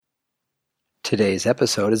Today's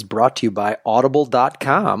episode is brought to you by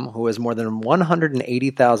Audible.com, who has more than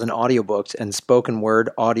 180,000 audiobooks and spoken word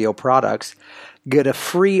audio products. Get a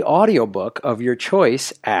free audiobook of your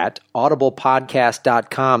choice at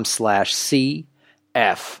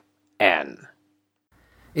audiblepodcast.com/CFN.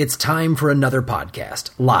 It's time for another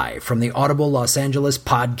podcast, live from the Audible Los Angeles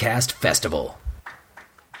Podcast Festival.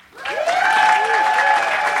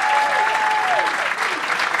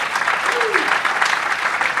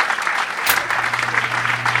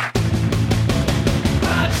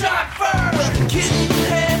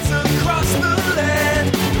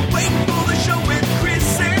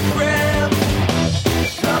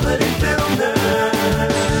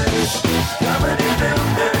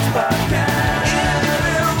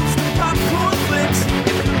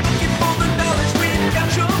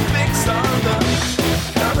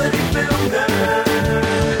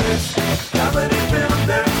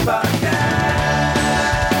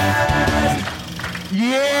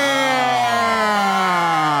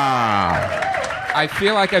 I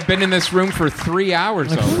feel like I've been in this room for 3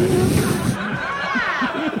 hours already.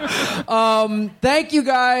 Thank you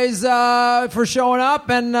guys for showing up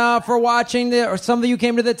and for watching. Some of you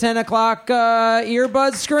came to the 10 o'clock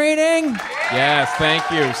earbud screening. Yes, thank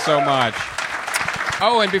you so much.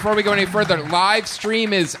 Oh, and before we go any further, live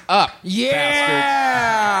stream is up.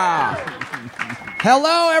 Yeah!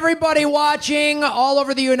 Hello, everybody watching all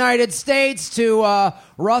over the United States, to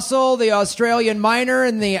Russell, the Australian miner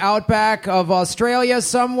in the outback of Australia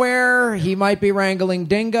somewhere. He might be wrangling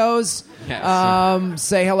dingoes. Yes.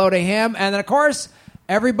 Say hello to him. And then, of course,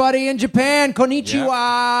 everybody in Japan,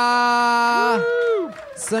 konnichiwa. Yep.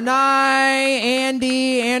 Sanai,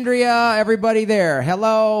 Andy, Andrea, everybody there.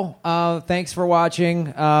 Hello. Thanks for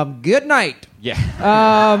watching. Good night. Yeah.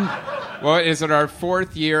 Well, it is our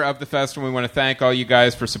 4th year of the festival. We want to thank all you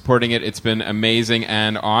guys for supporting it. It's been amazing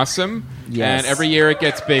and awesome. Yes. And every year it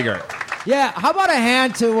gets bigger. Yeah, how about a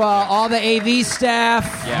hand to all the AV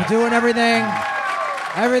staff doing everything?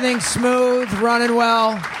 Everything's smooth, running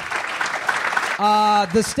well.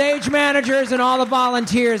 The stage managers and all the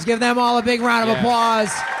volunteers, give them all a big round of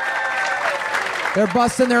applause. They're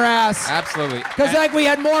busting their ass. Absolutely. Because we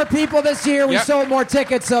had more people this year, we sold more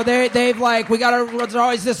tickets, so they've it's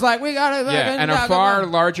always just we gotta. Yeah, and a far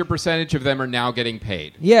larger percentage of them are now getting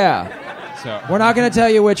paid. Yeah. So we're not going to tell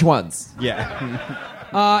you which ones. Yeah.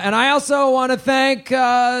 And I also want to thank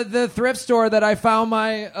the thrift store that I found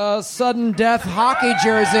my sudden death hockey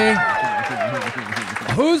jersey.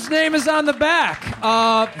 Whose name is on the back?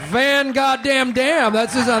 Van Goddamn Dam.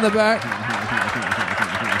 That's who's on the back.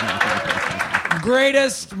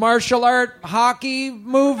 Greatest martial art hockey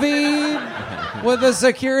movie with a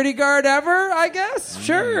security guard ever, I guess?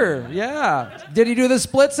 Sure, yeah. Did he do the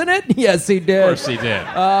splits in it? Yes, he did. Of course he did.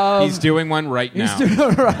 He's doing one right now. He's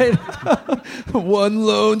doing right. One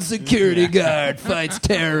lone security guard fights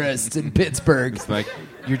terrorists in Pittsburgh. It's like,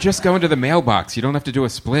 you're just going to the mailbox. You don't have to do a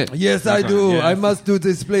split. Yes, I do. Yes. I must do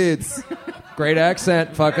the splits. Great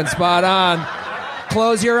accent. Fucking spot on.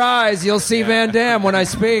 Close your eyes. You'll see Van Damme when I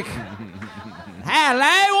speak.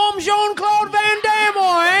 Hello, I'm Jean-Claude Van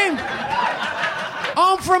Damme,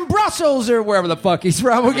 I'm from Brussels, or wherever the fuck he's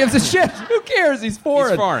from. Who gives a shit? Who cares? He's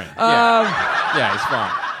foreign. He's foreign. Yeah, he's foreign.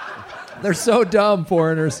 They're so dumb,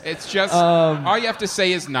 foreigners. It's just, all you have to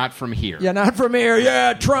say is not from here. Yeah, not from here.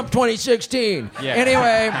 Yeah, Trump 2016. Yeah.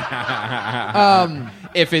 Anyway.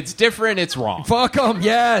 If it's different, it's wrong. Fuck them.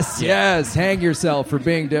 Yes. Hang yourself for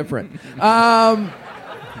being different.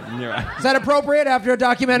 Is that appropriate after a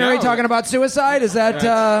documentary talking about suicide? Is that,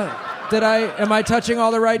 am I touching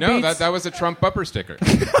all the right beats? No, that was a Trump bumper sticker.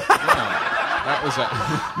 That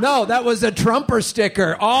was a Trumper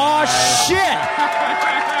sticker. Oh, shit.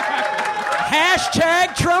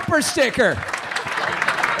 Hashtag Trumper sticker.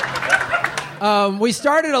 We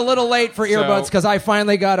started a little late for earbuds because I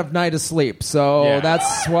finally got a night of sleep. So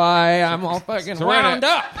that's why I'm all fucking wound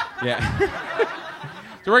up. Yeah.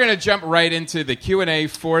 So we're going to jump right into the Q&A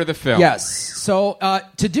for the film. Yes. So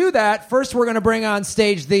to do that, first we're going to bring on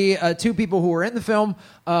stage the 2 people who were in the film.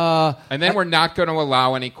 And then we're not going to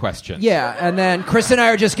allow any questions. Yeah, and then Chris and I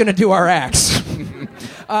are just going to do our acts.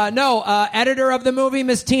 Editor of the movie,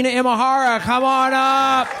 Miss Tina Imahara, come on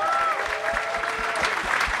up.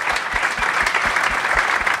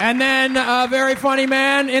 And then a very funny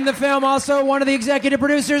man in the film, also one of the executive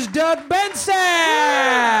producers, Doug Benson.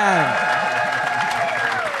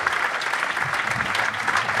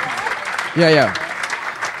 Yeah.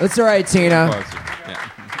 That's all right, Tina. Yeah.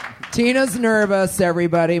 Tina's nervous,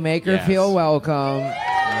 everybody. Make her feel welcome.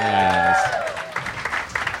 Yes.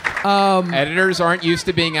 Editors aren't used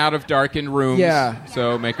to being out of darkened rooms. Yeah.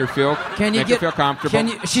 So make her feel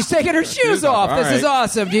comfortable. She's taking her shoes off. All This right. is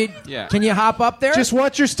awesome. Can you hop up there? Just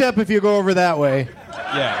watch your step if you go over that way.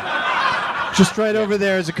 Yeah. Just right over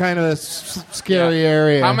there is a kind of scary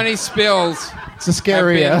area. How many spills It's a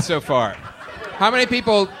scary have area. been so far? How many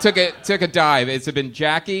people took a dive? Has it been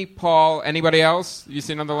Jackie, Paul, anybody else? You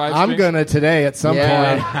seen on the live stream? I'm gonna today at some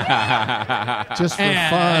point. Just for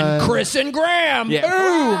fun. Chris and Graham. Yeah.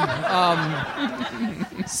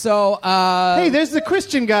 Boom. So, Hey, there's the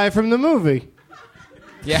Christian guy from the movie.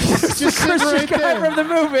 Yeah. Just sitting Christian right guy there. from the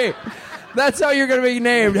movie. That's how you're going to be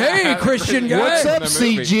named. Hey, Christian guy. What's up, The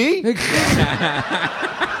movie. CG?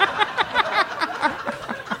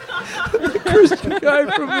 Christian guy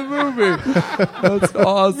from the movie. That's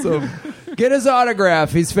awesome. Get his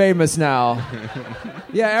autograph. He's famous now.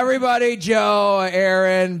 Yeah, everybody, Joe,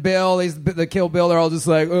 Aaron, Bill, the Kill Bill, they're all just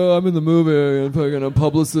like, oh, I'm in the movie. I'm probably going to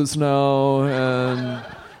publish this now, and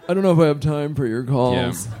I don't know if I have time for your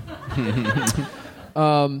calls. Yeah.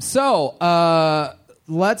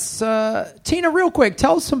 Let's, Tina, real quick,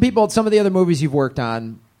 tell some people some of the other movies you've worked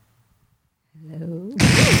on. Hello.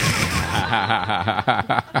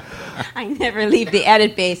 I never leave the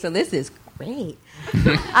edit bay, so this is great.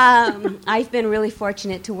 I've been really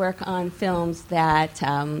fortunate to work on films that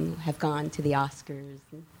have gone to the Oscars,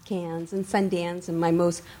 and Cannes, and Sundance, and my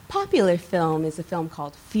most popular film is a film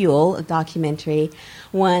called Fuel, a documentary,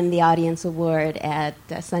 won the Audience Award at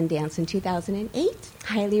Sundance in 2008.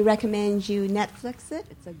 Highly recommend you Netflix it.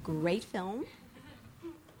 It's a great film.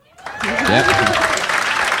 Yep.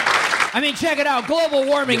 I mean, check it out. Global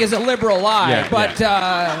warming is a liberal lie, but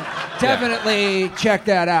definitely check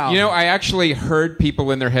that out. You know, I actually heard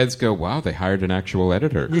people in their heads go, wow, they hired an actual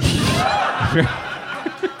editor.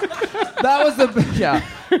 That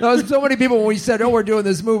was so many people when we said, oh, we're doing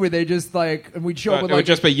this movie, they just and we'd show up with it would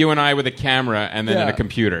just be you and I with a camera and then a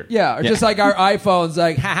computer. Yeah, or just like our iPhones,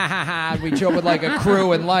 like, ha, ha, ha, ha, and we'd show up with like a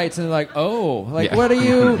crew and lights, and they're like, oh, what do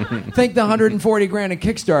you think the $140,000 in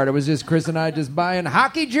Kickstarter was just Chris and I just buying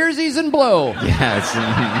hockey jerseys and blow? Yes.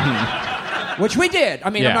 Which we did.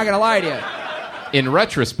 I mean, I'm not going to lie to you. In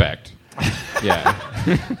retrospect. Yeah.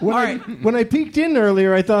 When I peeked in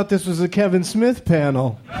earlier, I thought this was a Kevin Smith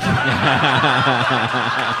panel.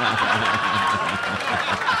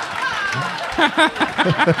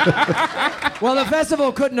 Well, the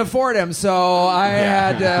festival couldn't afford him, so I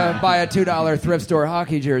had to buy a $2 thrift store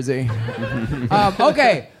hockey jersey.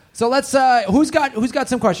 Okay, so let's. Who's got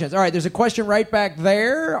some questions? All right, there's a question right back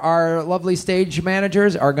there. Our lovely stage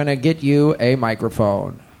managers are going to get you a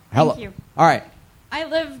microphone. Hello. Thank you. All right. I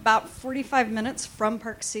live about 45 minutes from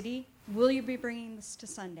Park City. Will you be bringing this to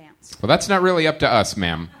Sundance? Well, that's not really up to us,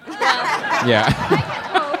 ma'am. Yeah.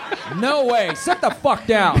 No way. Sit the fuck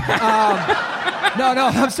down. No,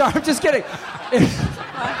 I'm sorry. I'm just kidding.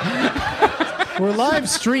 We're live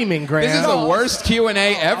streaming, Graham. This is the worst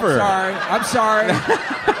Q&A ever. I'm sorry.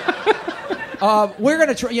 We're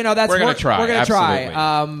gonna try. You know, that's We're gonna try. We're gonna absolutely.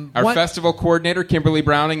 try. Our festival coordinator, Kimberly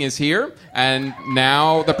Browning, is here, and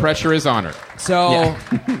now the pressure is on her. So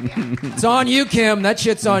it's on you, Kim. That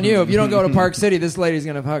shit's on you. If you don't go to Park City, this lady's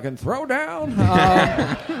gonna fucking throw down.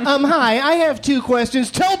 Hi, I have 2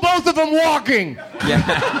 questions. Tell both of them walking.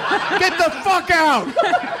 Yeah. Get the fuck out.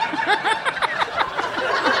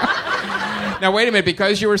 Now, wait a minute.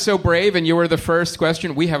 Because you were so brave and you were the first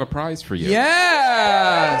question, we have a prize for you.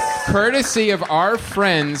 Yes. Courtesy of our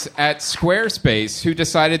friends at Squarespace, who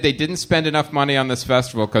decided they didn't spend enough money on this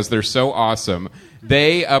festival because they're so awesome.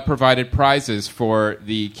 They provided prizes for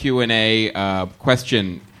the Q&A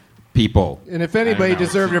question people. And if anybody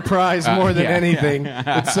deserved a prize more than anything,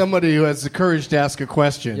 it's somebody who has the courage to ask a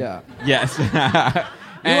question. Yeah. Yes.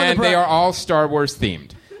 And they are all Star Wars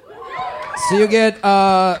themed. So you get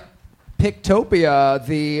Pictopia,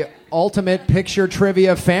 the ultimate picture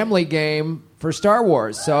trivia family game for Star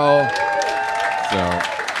Wars. So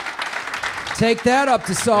take that up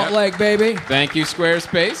to Salt Lake, baby. Thank you,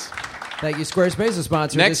 Squarespace. Thank you, Squarespace, a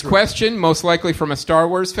sponsor. Next question, most likely from a Star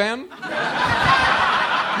Wars fan.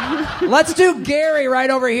 Let's do Gary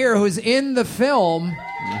right over here, who's in the film.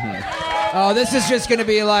 Oh, this is just going to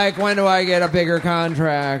be like, when do I get a bigger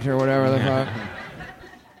contract or whatever the fuck.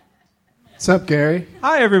 What's up, Gary?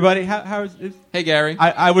 Hi, everybody. How's it? Hey, Gary.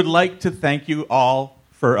 I would like to thank you all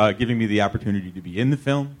for giving me the opportunity to be in the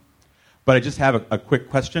film. But I just have a quick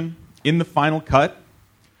question. In the final cut,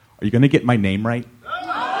 are you going to get my name right?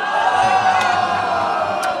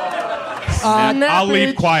 I'll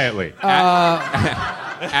leave quietly.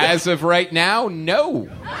 As of right now, no.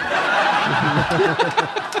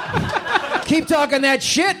 Keep talking that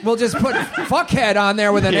shit. We'll just put fuckhead on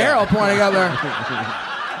there with an arrow pointing up there.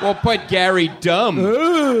 We'll put Gary Dumb.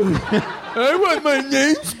 I want my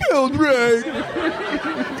name spelled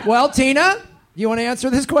right. Well, Tina, you want to answer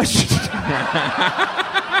this question?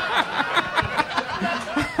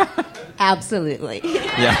 Absolutely. She's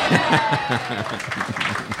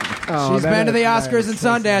been to the Oscars and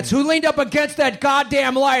Sundance. Who leaned up against that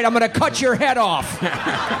goddamn light? I'm going to cut your head off.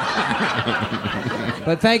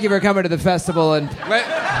 But thank you for coming to the festival, and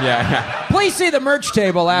please see the merch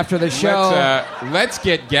table after the show. Let's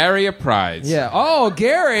get Gary a prize. Yeah. Oh,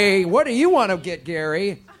 Gary, what do you want to get,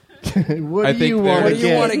 Gary? What do you want to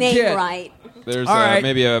get? His name right. There's All right.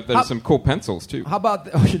 there's some cool pencils too. How about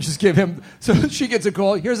you just give him? So she gets a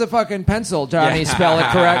call. Here's a fucking pencil, Johnny. Spell it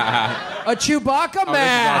correct. A Chewbacca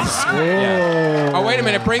mask. Oh, wait a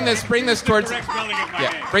minute. Bring this towards.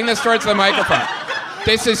 Bring this towards the microphone.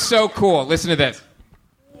 This is so cool. Listen to this.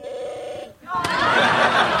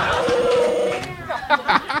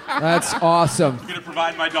 That's awesome. I'm going to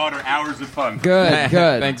provide my daughter hours of fun. Good.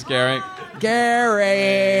 Thanks, Gary.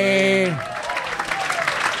 Gary.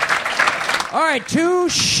 All right, 2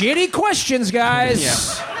 shitty questions, guys.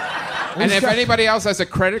 Yeah. And if anybody else has a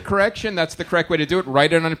credit correction, that's the correct way to do it.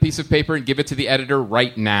 Write it on a piece of paper and give it to the editor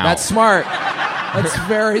right now. That's smart. That's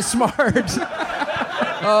very smart. Point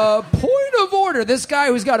of order. This guy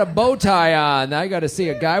who's got a bow tie on. I got to see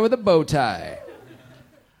a guy with a bow tie.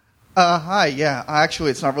 Hi, yeah.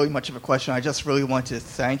 Actually, it's not really much of a question. I just really want to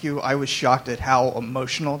thank you. I was shocked at how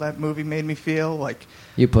emotional that movie made me feel. Like,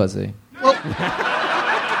 you pussy. well,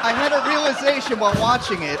 I had a realization while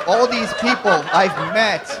watching it. All these people I've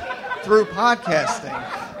met through podcasting,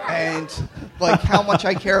 and like how much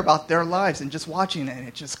I care about their lives, and just watching it, and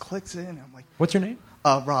it just clicks in. I'm like, what's your name?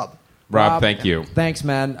 Rob. Rob, thank you. Thanks,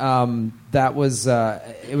 man. That was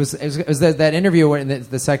it was that interview in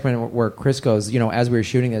the segment where Chris goes, as we were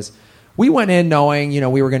shooting this, we went in knowing,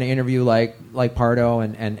 we were going to interview like Pardo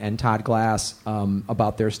and Todd Glass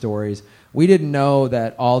about their stories. We didn't know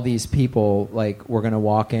that all these people were going to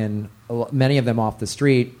walk in, many of them off the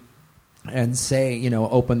street, and say,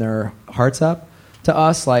 open their hearts up to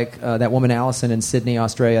us, that woman Allison in Sydney,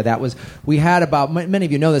 Australia. We had about, many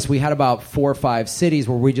of you know this, we had about 4 or 5 cities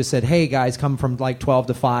where we just said, hey guys, come from 12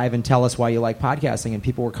 to 5 and tell us why you like podcasting. And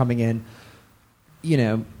people were coming in,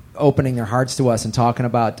 opening their hearts to us and talking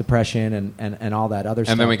about depression and all that other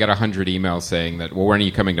stuff. And then we got 100 emails saying that, well, when are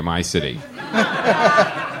you coming to my city?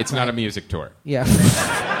 It's not a music tour. Yeah.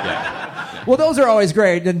 Well, those are always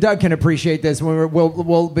great, and Doug can appreciate this.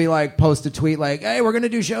 We'll be post a tweet hey, we're going to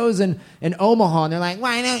do shows in Omaha, and they're like,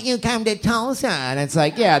 why don't you come to Tulsa? And it's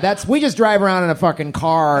we just drive around in a fucking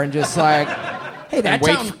car and just hey,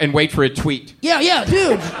 and wait for a tweet. Yeah,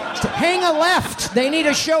 dude, hang a left. They need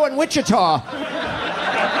a show in Wichita.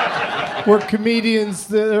 We're comedians.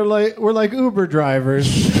 We're like Uber drivers.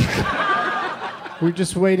 We're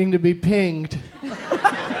just waiting to be pinged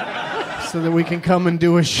so that we can come and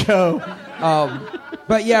do a show.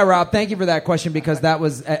 But yeah, Rob, thank you for that question, because that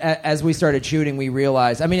was, as we started shooting, we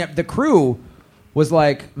realized, the crew was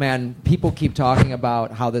man, people keep talking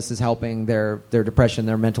about how this is helping their depression,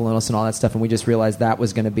 their mental illness and all that stuff, and we just realized that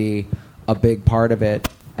was going to be a big part of it.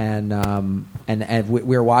 And we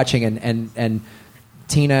were watching, and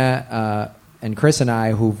Tina and Chris and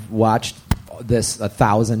I, who've watched this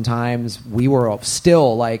 1,000 times, we were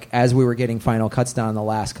still as we were getting final cuts down in the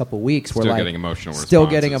last couple of weeks, we're getting emotional. Still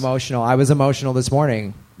getting emotional. I was emotional this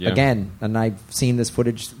morning again, and I've seen this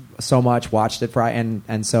footage so much, watched it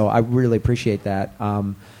and so I really appreciate that.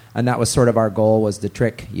 And that was sort of our goal, was to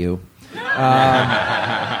trick you. Beginning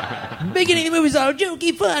of the movie was all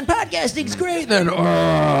jokey, fun, podcasting's great. Then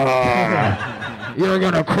you're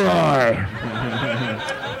gonna cry.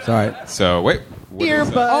 Sorry. So wait.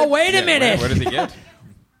 Oh, wait a minute. What does he get?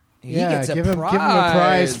 He gets a give him prize. a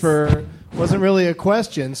prize for. Wasn't really a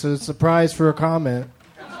question, so it's a prize for a comment.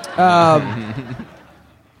 All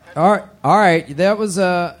right. That was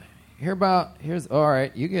here's all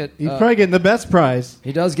right. You get. He's probably getting the best prize.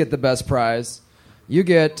 He does get the best prize. You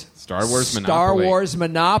get Star Wars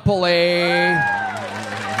Monopoly.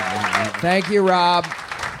 Thank you, Rob.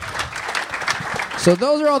 So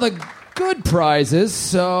those are all the good prizes.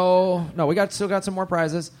 So no, we still got some more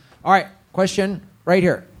prizes. All right, question right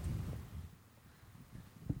here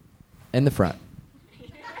in the front.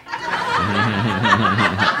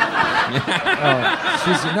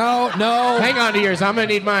 No. Hang on to yours. I'm gonna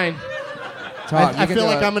need mine. I feel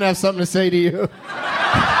like I'm gonna have something to say to you.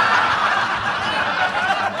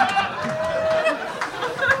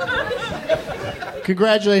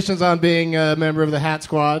 Congratulations on being a member of the Hat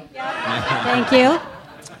Squad. Thank you.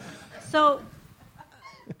 So,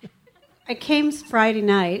 I came Friday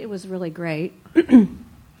night. It was really great.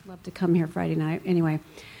 love to come here Friday night. Anyway,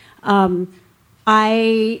 I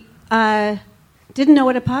didn't know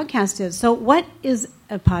what a podcast is. So what is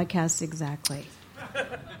a podcast exactly?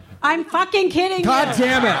 I'm fucking kidding God you.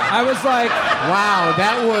 damn it. I was like, Wow,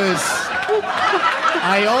 that was.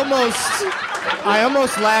 I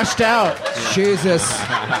almost lashed out. Jesus.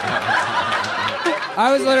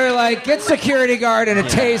 I was literally like, get security guard and a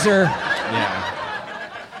taser.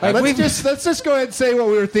 Like, Let's just go ahead and say what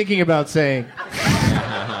we were thinking about saying.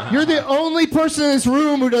 You're the only person in this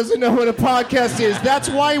room who doesn't know what a podcast is. That's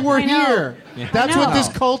why we're I know. here. That's what this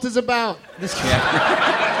cult is about.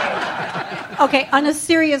 Okay, on a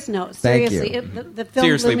serious note, Thank seriously, you. The film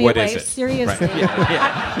Seriously, blew me what away. is it? Seriously. No,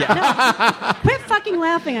 quit fucking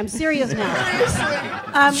laughing. I'm serious now.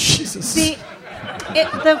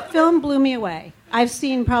 The film blew me away. I've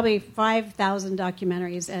seen probably 5,000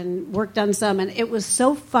 documentaries and worked on some, and it was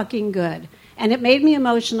so fucking good. And it made me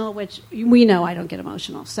emotional, which we know I don't get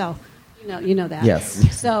emotional. So, you know that.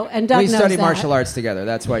 Yes. So, and Doug we knows study that. martial arts together.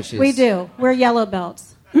 That's why she's... We do. We're yellow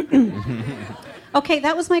belts. Okay,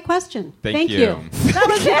 that was my question. Thank you. That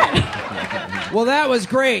was it. Well, that was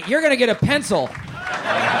great. You're going to get a pencil.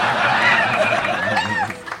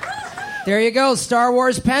 There you go, Star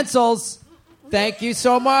Wars pencils. Thank you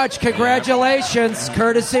so much. Congratulations,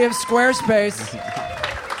 courtesy of Squarespace.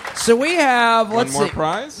 So we have One more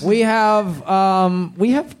prize? We have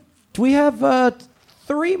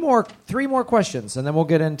three more questions, and then we'll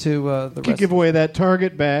get into the Could rest. give away that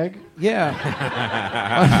Target bag. Yeah.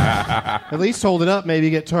 At least hold it up.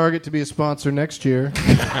 Maybe get Target to be a sponsor next year.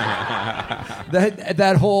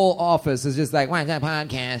 That whole office is just like, what's that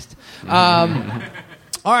podcast?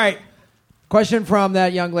 All right. Question from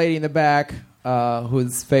that young lady in the back,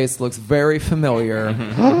 whose face looks very familiar.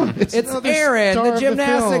 It's Erin, star the of the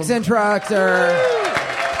gymnastics film. instructor.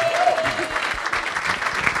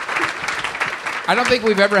 I don't think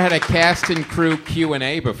we've ever had a cast and crew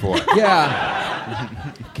Q&A before.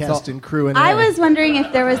 Yeah. Cast and crew and I was wondering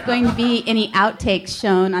if there was going to be any outtakes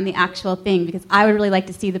shown on the actual thing, because I would really like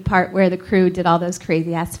to see the part where the crew did all those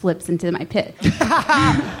crazy ass flips into my pit.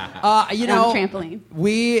 On the trampoline.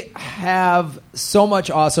 We have so much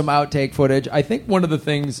awesome outtake footage. I think one of the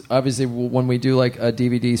things, obviously, when we do like a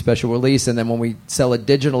DVD special release, and then when we sell it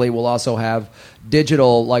digitally, we'll also have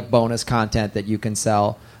digital like bonus content that you can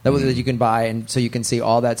sell. That you can buy, and so you can see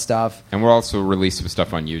all that stuff. And we'll also release some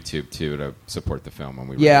stuff on YouTube, too, to support the film when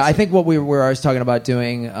we Yeah, release I it. think what I was talking about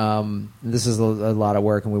doing, this is a lot of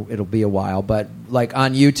work, and it'll be a while, but like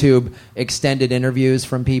on YouTube, extended interviews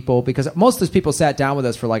from people, because most of those people sat down with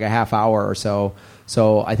us for like a half hour or so.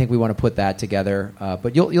 So I think we want to put that together.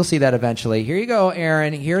 But you'll see that eventually. Here you go,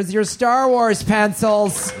 Aaron. Here's your Star Wars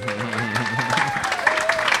pencils.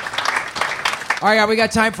 All right, we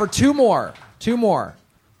got time for two more.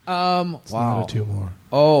 Wow. Two more.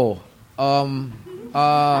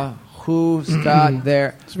 Who's got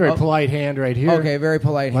there? It's a very polite hand right here. Okay, very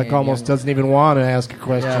polite hand. Like almost doesn't even want to ask a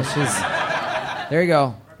question. Yeah, there you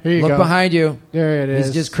go. Here you Look go. behind you. There it is.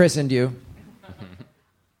 He's just christened you.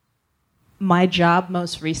 My job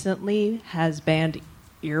most recently has banned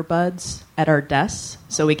earbuds at our desks,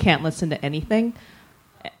 so we can't listen to anything.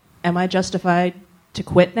 Am I justified to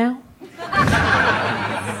quit now?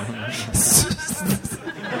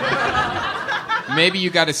 Maybe you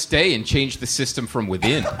got to stay and change the system from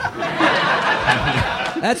within.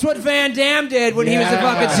 That's what Van Damme did when he was a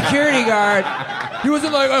fucking security guard. He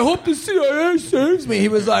wasn't like, I hope the CIA saves me. He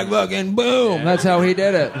was like, fucking boom. That's how he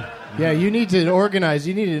did it. Yeah, you need to organize.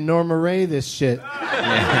 You need to Norma Ray this shit.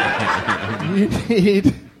 You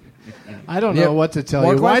need... I don't know what to tell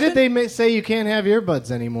More you. Why question? did they say you can't have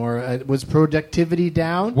earbuds anymore? Was productivity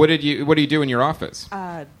down? What do you do in your office?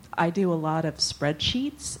 I do a lot of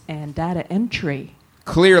spreadsheets and data entry.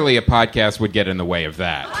 Clearly, a podcast would get in the way of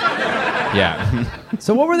that. Yeah.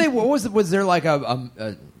 So what were they? What was there like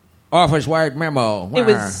a office wired memo? It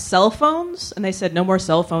was cell phones, and they said no more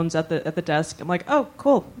cell phones at the desk. I'm like, oh,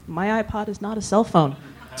 cool. My iPod is not a cell phone.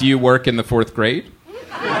 Do you work in the 4th grade?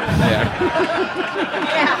 Yeah.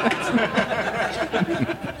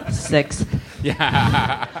 6.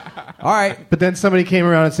 Yeah. All right. But then somebody came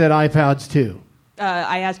around and said iPods too.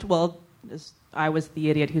 I asked, I was the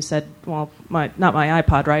idiot who said, well, not my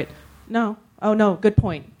iPod, right? No. Oh, no, good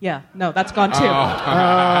point. Yeah, no, that's gone too.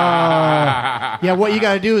 Yeah, what you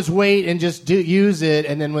got to do is wait and just use it,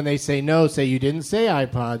 and then when they say no, say you didn't say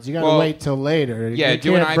iPods. You got to wait till later. Yeah, you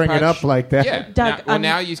do can't an bring iPod it up like that. Yeah. Doug,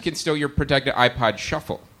 now you can still your protected iPod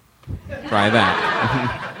Shuffle. Try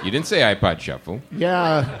that. You didn't say iPod Shuffle.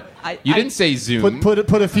 Yeah. You didn't say Zoom. Put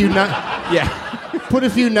a few Put a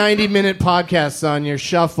few 90-minute podcasts on your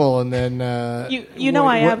shuffle, and then You know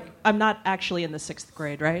I'm not actually in the 6th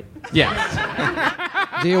grade, right?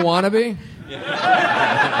 Yes. Do you want to be? That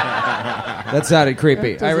sounded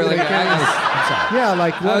creepy. I'm sorry. Yeah,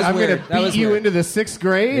 like what? I'm going to beat you into the 6th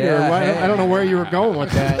grade, or what? I don't know where you were going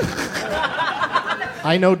with that.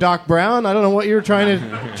 I know Doc Brown. I don't know what you were trying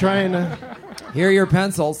to. Here are your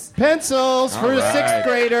pencils. Pencils for a 6th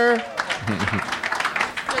grader. Does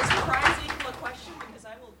prize equal a question? Because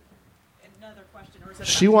I will another question. Or is it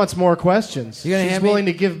She wants more questions. You gonna She's hand me- willing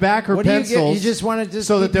to give back her What do you pencils. get? You just want to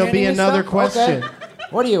so that there'll be another question. Okay.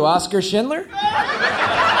 What are you, Oscar Schindler?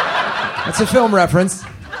 That's a film reference.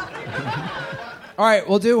 All right,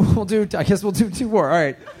 we'll do. I guess we'll do 2 more. All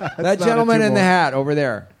right, that gentleman in the hat over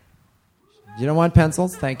there. You don't want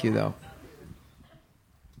pencils? Thank you, though.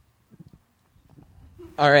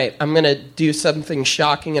 All right, I'm going to do something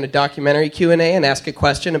shocking in a documentary Q&A and ask a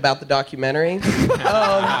question about the documentary.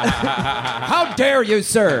 How dare you,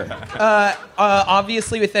 sir?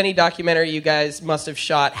 Obviously, with any documentary, you guys must have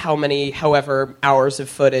shot however hours of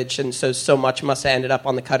footage, and so much must have ended up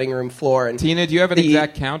on the cutting room floor. And Tina, do you have an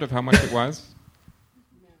exact count of how much it was?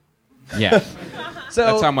 No. Yeah. So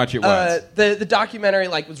that's how much it was. The documentary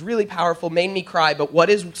was really powerful, made me cry. But what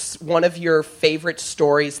is one of your favorite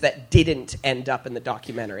stories that didn't end up in the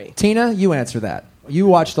documentary? Tina, you answer that. You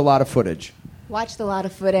watched a lot of footage. Watched a lot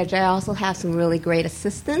of footage. I also have some really great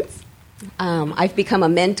assistants. I've become a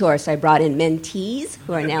mentor, so I brought in mentees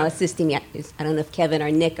who are now assisting me. I don't know if Kevin or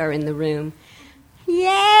Nick are in the room.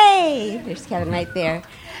 Yay! There's Kevin right there.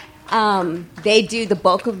 They do the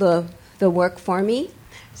bulk of the work for me.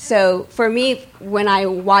 So for me, when I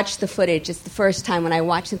watch the footage, it's the first time when I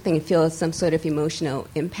watch something and feel some sort of emotional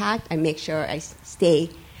impact, I make sure I stay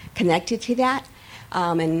connected to that.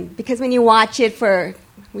 And because when you watch it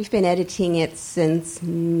we've been editing it since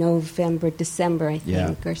December, I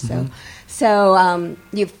think, or so. Mm-hmm. So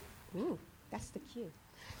that's the cue.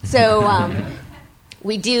 So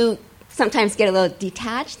we do sometimes get a little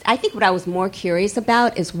detached. I think what I was more curious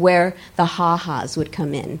about is where the ha-has would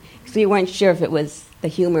come in. Because we weren't sure if the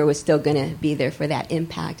humor was still going to be there for that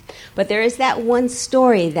impact. But there is that one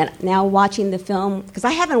story that now watching the film, because I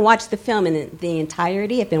haven't watched the film in the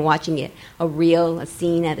entirety, I've been watching it a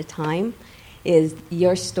scene at a time, is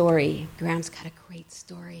your story. Graham's got a great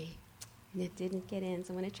story. And it didn't get in,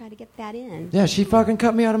 so I'm going to try to get that in. Yeah, she fucking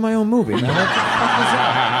cut me out of my own movie, man. What the fuck is that?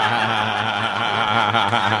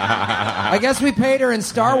 I guess we paid her in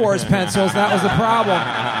Star Wars pencils. That was the problem.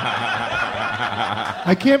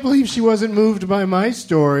 I can't believe she wasn't moved by my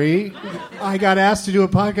story. I got asked to do a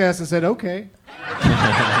podcast and said, okay.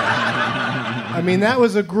 I mean, that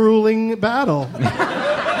was a grueling battle.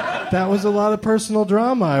 That was a lot of personal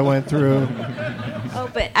drama I went through. Oh,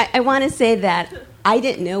 but I want to say that I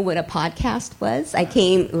didn't know what a podcast was. I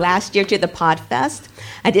came last year to the Podfest.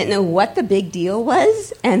 I didn't know what the big deal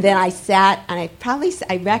was. And then I sat, and I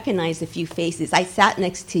recognized a few faces. I sat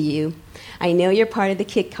next to you. I know you're part of the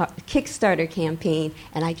Kickstarter campaign,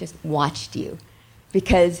 and I just watched you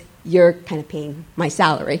because you're kind of paying my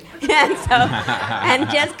salary. and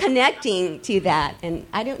just connecting to that. And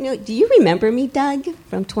I don't know, do you remember me, Doug,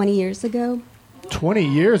 from 20 years ago? 20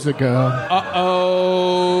 years ago?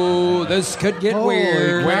 Uh-oh. This could get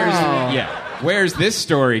weird. Where's this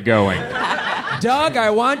story going? Doug, I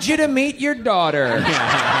want you to meet your daughter.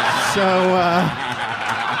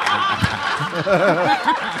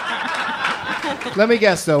 Let me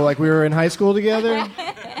guess, though. We were in high school together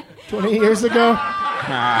 20 years ago?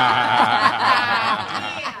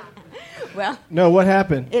 Well, no, what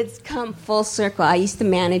happened? It's come full circle. I used to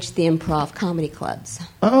manage the improv comedy clubs.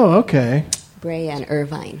 Oh, okay. Brea and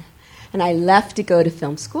Irvine. And I left to go to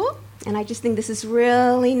film school. And I just think this is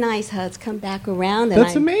really nice how it's come back around. And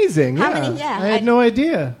That's amazing. I had no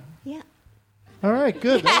idea. Yeah. All right,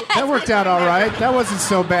 good. That worked out all right. That wasn't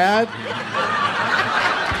so bad.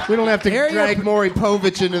 We don't have to drag Maury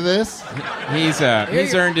Povich into this. He's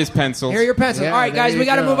earned his pencils. Here are your pencils. Yeah, all right, guys, we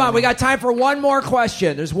got to move on. We got time for one more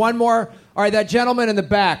question. There's one more. All right, that gentleman in the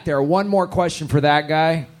back there. One more question for that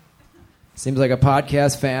guy. Seems like a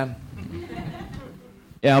podcast fan.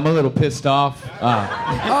 Yeah, I'm a little pissed off.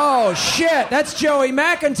 Oh, shit. That's Joey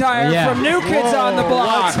McIntyre from New Kids on the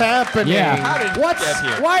Block. What's happening? Yeah. How did you get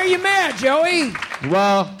here? Why are you mad, Joey?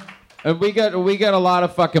 Well, we got a lot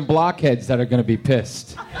of fucking blockheads that are going to be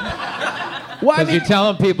pissed. Because you're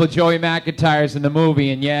telling people Joey McIntyre's in the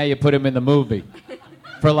movie, and you put him in the movie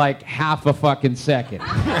for half a fucking second.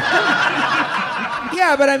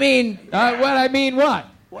 Yeah, but I mean... what?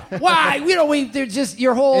 Why? They're just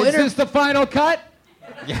your whole... Is this the final cut?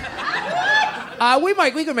 we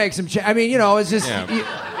could make some... it's just...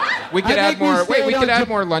 We could I add think we more. stayed We could on add Jap-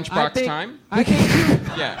 more I lunchbox think- time. I think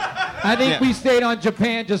Yeah. I think we stayed on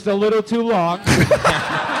Japan just a little too long.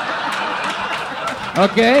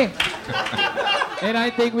 Okay. And I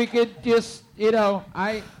think we could just,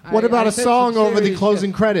 What about a said song some over the serious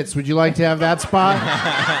closing credits? Would you like to have that spot?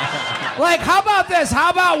 Like, how about this?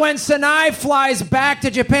 How about when Sanai flies back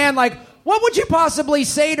to Japan? Like, what would you possibly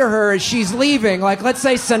say to her as she's leaving? Like, let's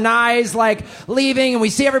say Sanai's like leaving, and we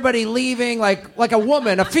see everybody leaving. Like a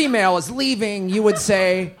woman, a female is leaving. You would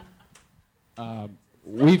say,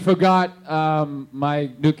 We forgot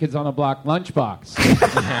my New Kids on the Block lunchbox.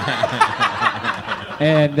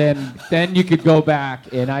 And then you could go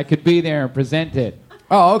back, and I could be there and present it.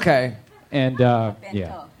 "Oh, okay." And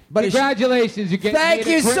yeah. But Congratulations, you get. Thank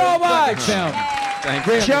made a you great so fucking much. film. Thank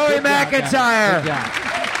Really, Joey good job, guys. McIntyre. Good job.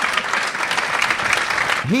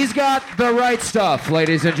 He's got the right stuff,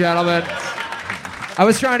 ladies and gentlemen. I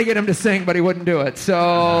was trying to get him to sing, but he wouldn't do it.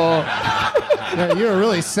 So Yeah, you were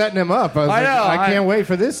really setting him up. I was I like, know, I can't wait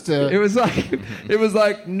for this to. it was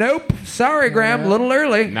like, nope. Sorry, Graham, a little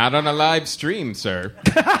early. Not on a live stream, sir.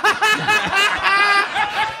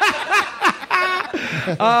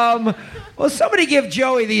 Well, somebody give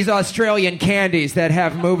Joey these Australian candies that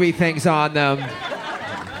have movie things on them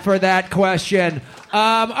for that question.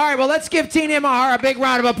 All right, well, let's give Tina Imahara a big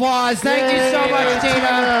round of applause. Thank you so much,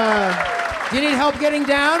 Tina. Do you need help getting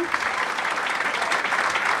down? All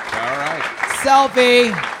right.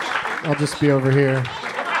 Selfie. I'll just be over here.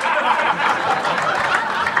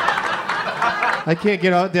 I can't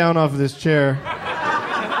get down off of this chair.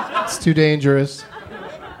 It's too dangerous.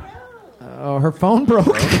 Oh, her phone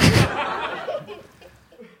broke.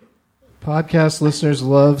 Podcast listeners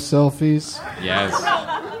love selfies. Yes.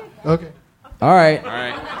 Okay. All right. All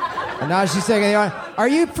right. And now she's taking the on. Are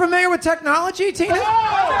you familiar with technology, Tina?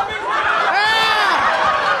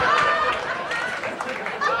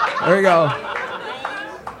 There you go.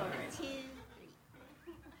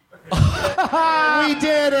 We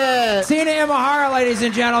did it! Tina Imahara, ladies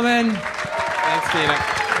and gentlemen. Thanks, Tina.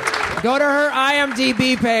 Go to her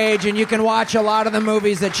IMDb page, and you can watch a lot of the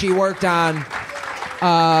movies that she worked on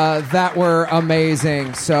that were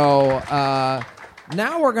amazing. So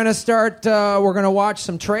now we're going to start, we're going to watch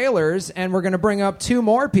some trailers, and we're going to bring up two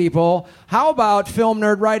more people. How about film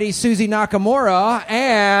nerd righty Suzy Nakamura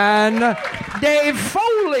and Dave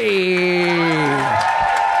Foley?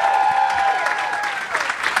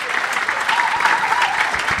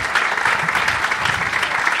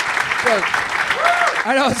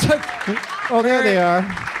 I know, it's like... Oh, there they are.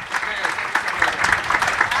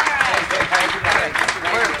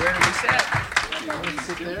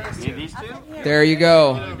 There you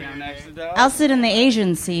go. I'll sit in the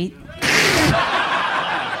Asian seat.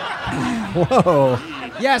 Whoa.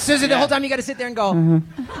 Yeah, Suzy, the whole time you got to sit there and go... Doug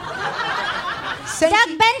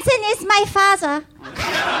Benson is my father.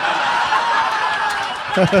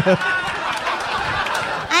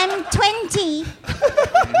 I'm 20.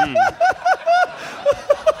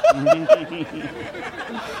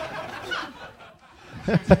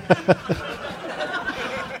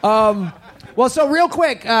 Well, so real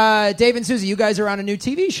quick, Dave and Suzy, you guys are on a new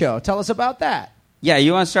TV show. Tell us about that. Yeah,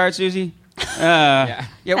 you want to start, Suzy? Yeah.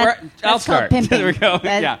 I'll start. There we go.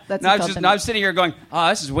 That's I called was sitting here going, oh,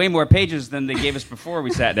 this is way more pages than they gave us before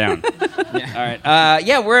we sat down. All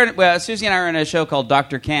right. Suzy and I are in a show called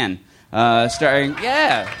Dr. Ken, starring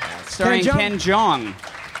Ken Jeong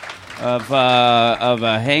of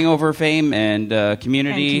Hangover fame and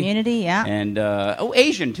Community. And Community, yeah. And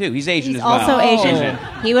Asian too. He's Asian He's as well. also Asian.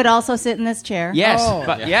 He would also sit in this chair. Yes,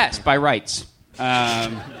 yes, by rights. Yeah,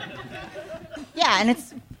 and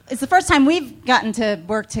it's the first time we've gotten to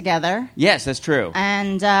work together. Yes, that's true.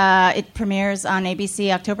 And it premieres on ABC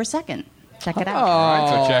October 2nd. Check it out. All right,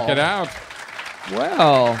 so check it out.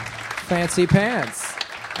 Well, fancy pants.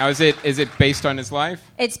 Now, is it based on his life?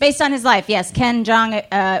 It's based on his life, yes. Ken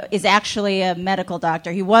Jeong is actually a medical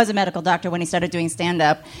doctor. He was a medical doctor when he started doing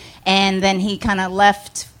stand-up. And then he kind of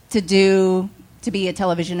left to be a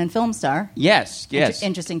television and film star. Yes.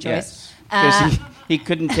 Interesting choice. Yes. 'Cause he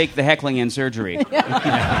couldn't take the heckling and surgery.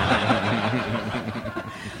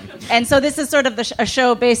 And so this is sort of a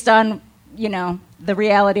show based on, the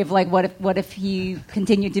reality of like what if he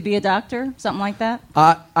continued to be a doctor, something like that.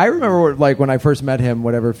 I remember like when I first met him,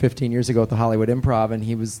 15 years ago at the Hollywood Improv, and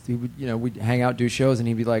he would we'd hang out, do shows, and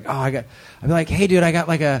he'd be like, I'd be like, hey dude, I got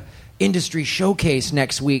like a industry showcase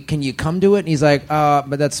next week. Can you come to it? And he's like,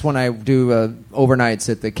 but that's when I do overnights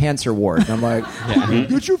at the cancer ward. And I'm like,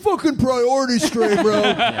 get your fucking priorities straight,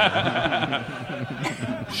 bro.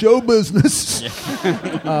 Show business.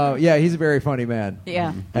 Yeah, he's a very funny man.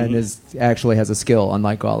 Yeah. And actually has a skill,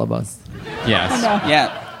 unlike all of us. Yes.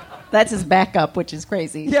 Yeah. That's his backup, which is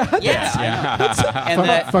crazy. Yeah. And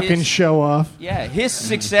that fucking show off. Yeah, his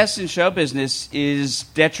success in show business is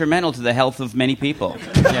detrimental to the health of many people.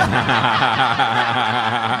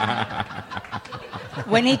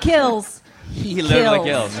 When he kills, he literally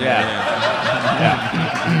kills. Yeah.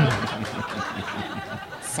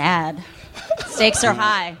 Sad. Stakes are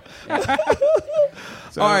high.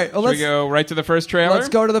 So, all right, well, should we go right to the first trailer? Let's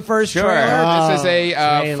go to the first Sure. trailer. This is a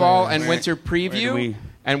Trailer. fall and winter preview,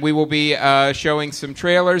 and we will be showing some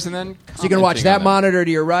trailers and then. So you can watch that monitor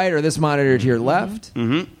to your right or this monitor to your left.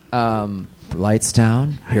 Mm-hmm. Lights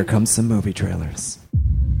down. Here comes some movie trailers.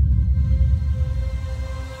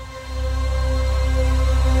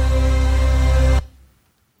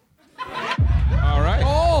 All right.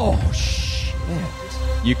 Oh, shit.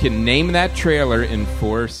 You can name that trailer in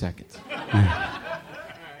 4 seconds.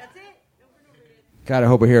 God, I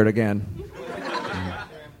hope we hear it again.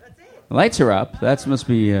 Lights are up. That must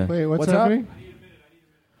be. Wait, what's up? happening?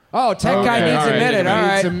 Oh, tech guy needs a minute. All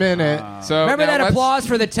right. Needs a minute. So remember now that applause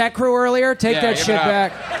for the tech crew earlier? Take that give shit it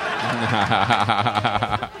up.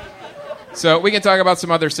 back. So we can talk about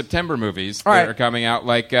some other September movies All that right. are coming out.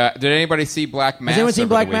 Like, did anybody see Black Mass? Has anyone seen over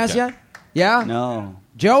Black the Mass weekend? yet? Yeah? No.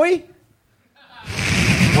 Joey?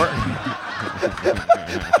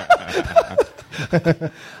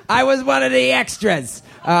 I was one of the extras.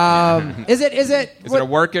 Is it? Is it a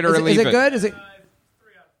work it or is leave it it? good? Is it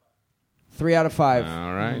 3 out of 5?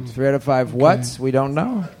 All right. 3 out of 5. What? We don't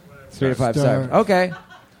know. 3 out of 5 Star. stars. Okay.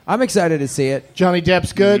 I'm excited to see it. Johnny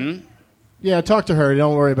Depp's good. Yeah, talk to her.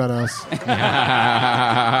 Don't worry about us.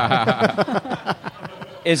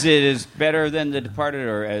 Is it as better than The Departed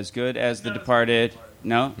or as good as The Departed?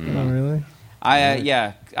 No? Oh, really?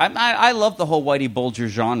 I love the whole Whitey Bulger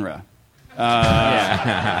genre.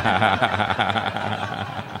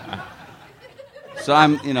 So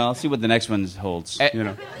I'll see what the next one holds.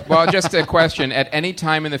 Well, just a question. At any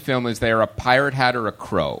time in the film, is there a pirate hat or a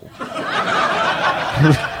crow?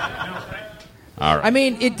 All right. I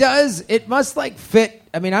mean, it must fit.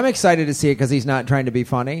 I mean, I'm excited to see it because he's not trying to be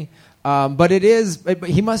funny. But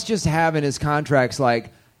he must just have in his contracts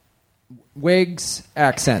wigs,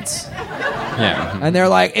 accents. Yeah. And they're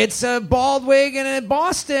like, it's a bald wig in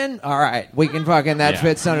Boston. All right, we can that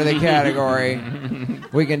fits under the category.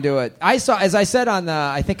 We can do it. As I said on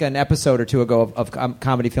I think an episode or two ago of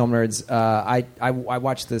Comedy Film Nerds, I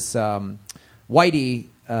watched this Whitey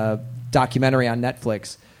documentary on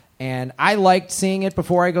Netflix. And I liked seeing it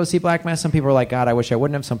before I go see Black Mass. Some people are like, God, I wish I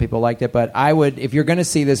wouldn't have. Some people liked it. But I would, if you're going to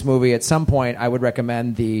see this movie at some point, I would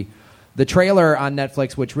recommend the trailer on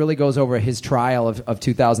Netflix, which really goes over his trial of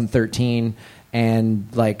 2013 and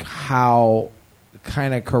how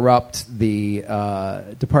kind of corrupt the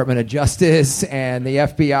Department of Justice and the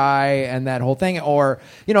FBI and that whole thing. Or,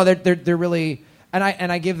 they're really... And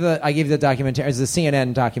I give the documentary, the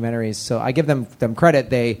CNN documentaries, so I give them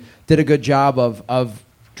credit. They did a good job of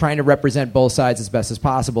trying to represent both sides as best as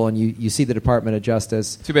possible, and you see the Department of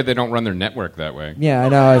Justice. Too bad they don't run their network that way. Yeah, I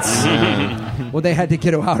know. It's well, they had to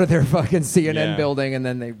get out of their fucking CNN building, and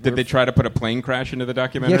then did they try to put a plane crash into the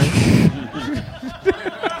documentary?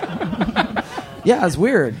 Yeah, it's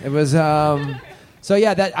weird. It was so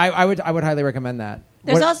yeah. That I would highly recommend that.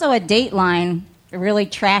 There's also a Dateline, a really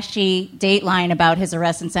trashy Dateline about his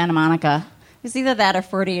arrest in Santa Monica. It's either that or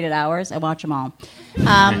 48 Hours. I watch them all.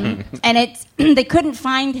 And they couldn't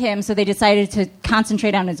find him, so they decided to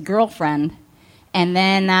concentrate on his girlfriend. And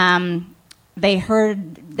then they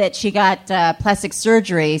heard that she got plastic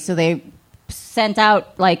surgery, so they sent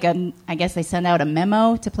out I guess they sent out a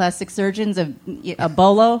memo to plastic surgeons of a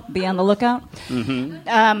bolo, be on the lookout,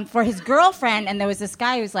 for his girlfriend. And there was this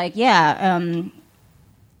guy who was like, do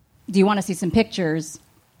you want to see some pictures?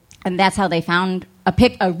 And that's how they found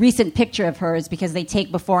a recent picture of hers, because they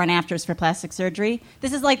take before and afters for plastic surgery.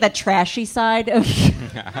 This is the trashy side of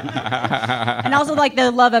and also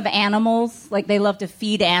the love of animals. They love to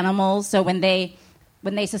feed animals. So when they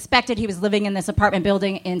suspected he was living in this apartment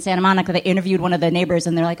building in Santa Monica, they interviewed one of the neighbors,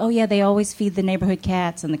 and they're like, oh yeah, they always feed the neighborhood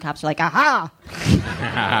cats. And the cops are like, aha.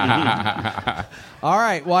 All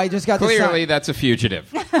right, well, I just got clearly that's a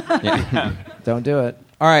fugitive. Don't do it.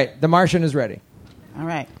 All right, The Martian is ready. All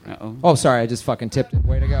right. Uh-oh. Oh, sorry, I just fucking tipped it.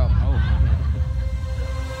 Way to go.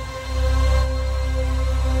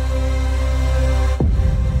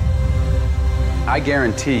 I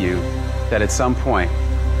guarantee you that at some point,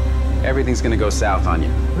 everything's going to go south on you.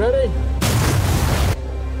 Ready?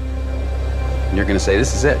 And you're going to say,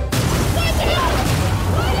 this is it.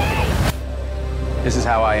 This is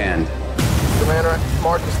how I end. Commander,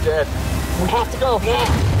 Mark is dead. We have to go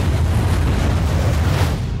now.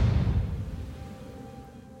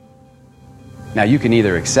 Now, you can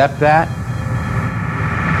either accept that,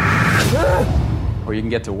 or you can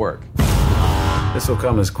get to work. This will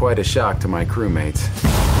come as quite a shock to my crewmates,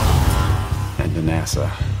 and to NASA,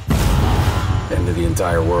 and to the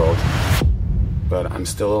entire world. But I'm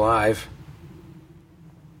still alive.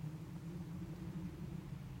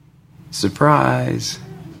 Surprise!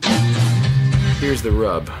 Here's the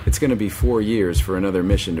rub. It's gonna be 4 years for another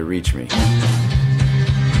mission to reach me.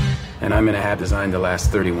 And I'm gonna have designed to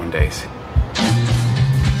last 31 days.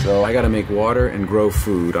 So I gotta make water and grow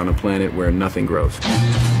food on a planet where nothing grows.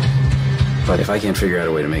 But if I can't figure out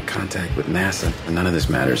a way to make contact with NASA, then none of this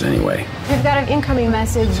matters anyway. We've got an incoming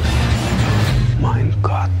message. Mein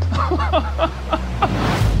Gott.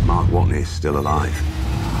 Mark Watney's still alive.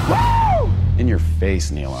 In your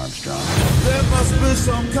face, Neil Armstrong. There must be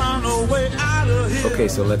some kind of way out of here. Okay,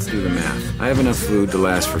 so let's do the math. I have enough food to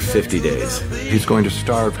last for 50 days. He's going to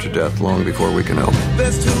starve to death long before we can help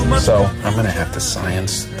him. So I'm gonna have to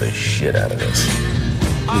science the shit out of this.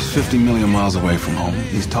 He's 50 million miles away from home.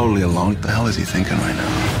 He's totally alone. What the hell is he thinking right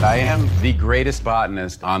now? I am the greatest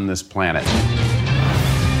botanist on this planet.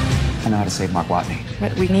 I know how to save Mark Watney.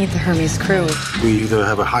 But we need the Hermes crew. We either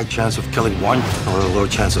have a high chance of killing one or a low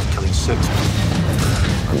chance of killing 6.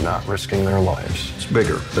 I'm not risking their lives. It's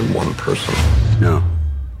bigger than one person. No,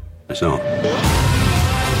 it's not.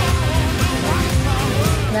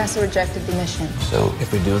 NASA rejected the mission. So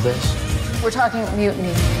if we do this, We're talking mutiny.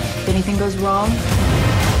 If anything goes wrong,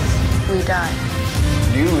 we die.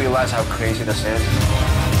 do you realize how crazy this is?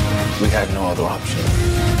 We have no other option.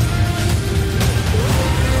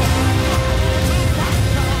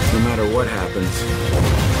 No matter what happens,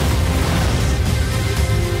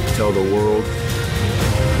 tell the world,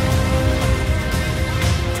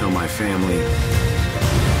 tell my family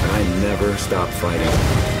that I never stop fighting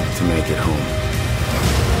to make it home.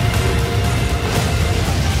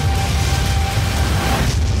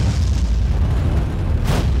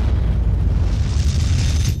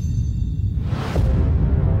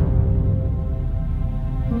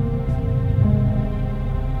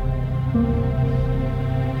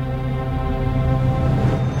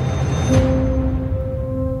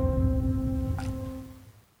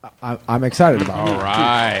 I'm excited about it. All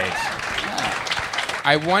right.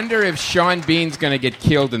 I wonder if Sean Bean's going to get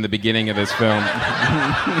killed in the beginning of this film.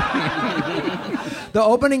 The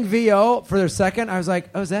opening VO for their second, I was like,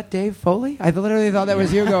 oh, is that Dave Foley? I literally thought that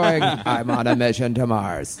was you going, I'm on a mission to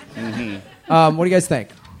Mars. Mm-hmm. What do you guys think?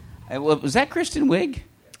 Was that Kristen Wiig?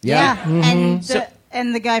 Yeah. Mm-hmm.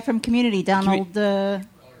 And the guy from Community, Donald Glover.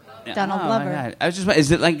 I was just.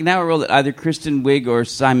 Is it like now a rule that either Kristen Wiig or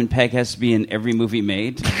Simon Pegg has to be in every movie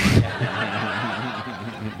made?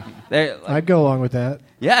 I'd go along with that.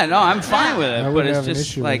 Yeah, no, I'm fine with it, I but wouldn't it's have an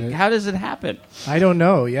just issue like, with it. how does it happen? I don't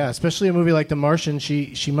know. Yeah, especially a movie like The Martian.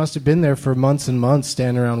 She must have been there for months and months,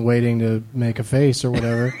 standing around waiting to make a face or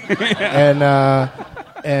whatever.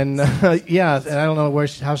 and yeah, and I don't know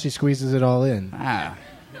how she squeezes it all in.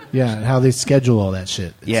 Yeah, and how they schedule all that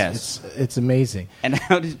shit. It's amazing. And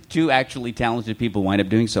how did two actually talented people wind up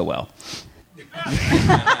doing so well?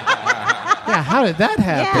 Yeah, how did that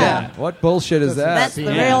happen? Yeah. What bullshit is that? That's the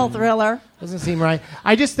real thriller. Doesn't seem right.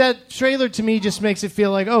 That trailer to me just makes it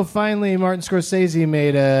feel like, oh, finally Martin Scorsese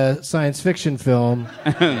made a science fiction film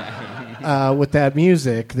with that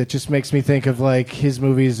music that just makes me think of like his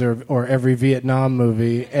movies or every Vietnam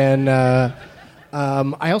movie. And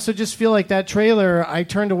I also just feel like that trailer, I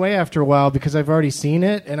turned away after a while because I've already seen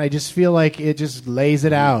it, and I just feel like it just lays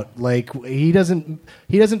it out. Like he doesn't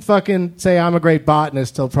fucking say I'm a great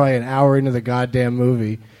botanist till probably an hour into the goddamn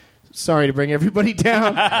movie. Sorry to bring everybody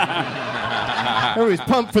down. Everybody's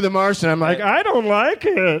pumped for The Martian. I'm like, I don't like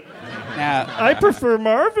it. I prefer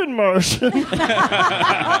Marvin Martian.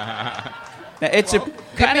 It's a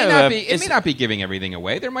kind It may not be giving everything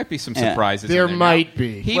away. There might be some surprises. There in might now.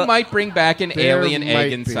 be. He might bring back an alien egg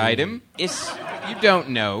might inside be. him. You don't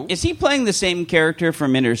know. Is he playing the same character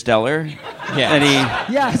from Interstellar? Yeah.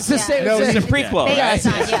 Yeah, it's the same. No, It's a prequel,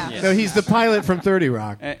 right? No, he's the pilot from 30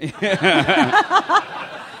 Rock.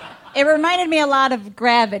 It reminded me a lot of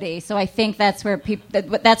Gravity, so I think that's where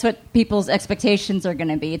that's what people's expectations are going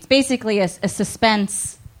to be. It's basically a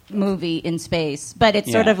suspense movie in space, but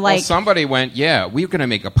it's sort of like Well, somebody went, we're going to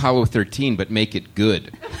make Apollo 13, but make it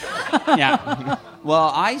good. Yeah.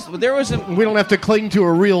 Well, there was We don't have to cling to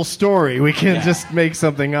a real story. We can just make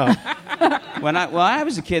something up. When I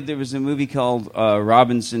was a kid, there was a movie called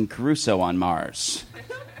Robinson Crusoe on Mars.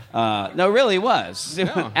 No, it really was.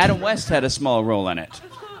 Adam West had a small role in it.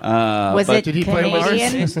 Was it did he play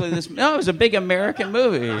Canadian? No, it was a big American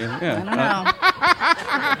movie. Yeah. I don't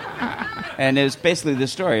know. And it was basically the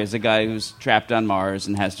story. It's a guy who's trapped on Mars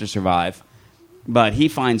and has to survive. But he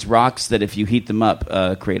finds rocks that, if you heat them up,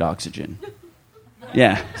 create oxygen.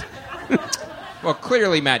 Yeah. Well,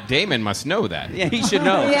 clearly Matt Damon must know that. Yeah, he should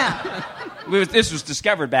know. Yeah. This was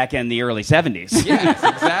discovered back in the early 70s. Yes,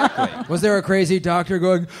 exactly. Was there a crazy doctor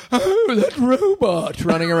going, "Oh, that robot,"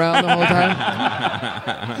 running around the whole time?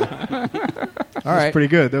 All right.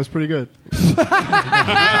 That was pretty good.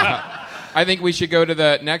 I think we should go to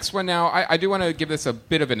the next one now. I do want to give this a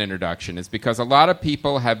bit of an introduction. It's because a lot of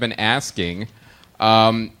people have been asking,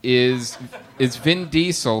 is Vin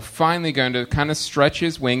Diesel finally going to kind of stretch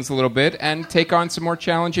his wings a little bit and take on some more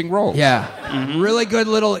challenging roles? Yeah. Really good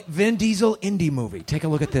little Vin Diesel indie movie. Take a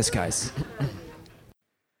look at this, guys.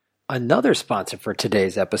 Another sponsor for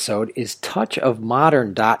today's episode is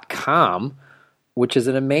touchofmodern.com, which is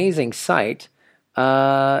an amazing site.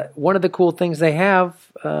 One of the cool things they have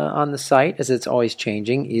on the site, as it's always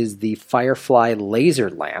changing, is the Firefly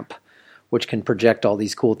laser lamp, which can project all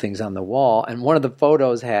these cool things on the wall. And one of the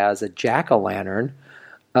photos has a jack-o'-lantern,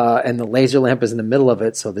 and the laser lamp is in the middle of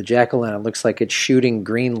it, so the jack-o'-lantern looks like it's shooting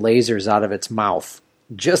green lasers out of its mouth,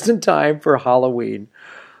 just in time for Halloween.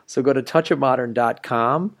 So go to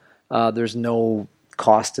touchofmodern.com. There's no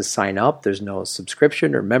cost to sign up. There's no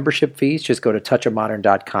subscription or membership fees. Just go to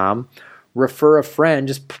touchofmodern.com. Refer a friend.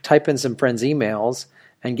 Just type in some friends' emails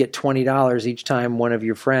and get $20 each time one of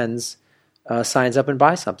your friends signs up and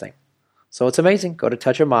buys something. So it's amazing. Go to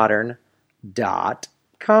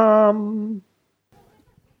touchofmodern.com.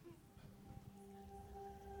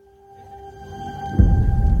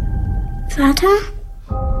 Vater?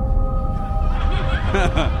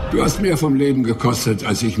 Du hast mehr vom Leben gekostet,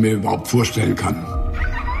 als ich mir überhaupt vorstellen kann.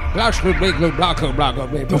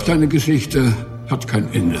 Doch deine Geschichte hat kein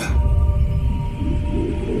Ende.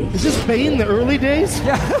 Is this Bane in the early days?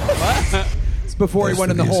 Yeah. It's before he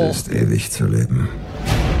went in the hole. Es ist ewig zu leben.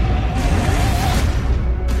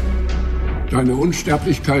 Deine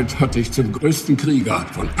Unsterblichkeit hat dich zum größten Krieger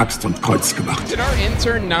von Axt und Kreuz gemacht. Did our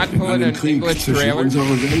intern not pull in an Krieg English zwischen trailer? unserer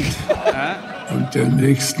Welt und der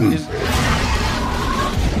nächsten.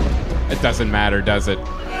 It doesn't matter, does it?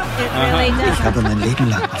 Ich habe mein Leben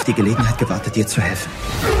lang auf die Gelegenheit gewartet, dir zu helfen.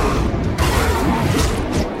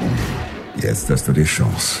 Jetzt hast du die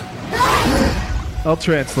Chance. I'll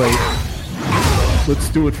translate.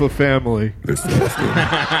 Let's do it for family. Willst du aufgeben?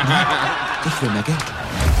 Ich will mehr Geld.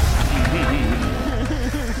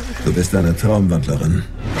 Du bist eine Traumwandlerin.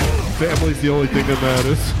 Family's the only thing that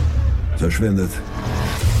matters. Verschwindet.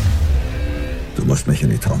 Du musst mich in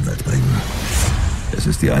die Traumwelt bringen. Es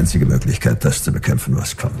ist die einzige Möglichkeit, das zu bekämpfen,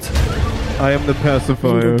 was kommt. I am the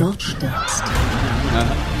pacifier. Wenn du dort stirbst,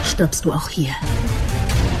 stirbst du auch hier.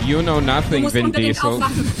 You know nothing, Vin Diesel.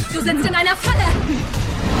 Du sitzt in einer Falle.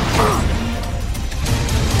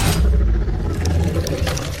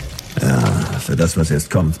 Ja, für das, was jetzt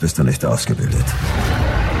kommt, bist du nicht ausgebildet.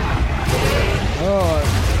 Oh,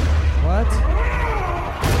 what?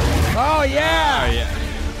 Oh, yeah!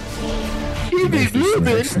 Die mächtigsten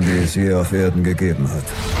Hexen, die es je auf Erden gegeben hat,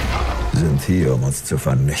 sind hier, um uns zu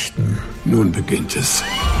vernichten. Nun beginnt es.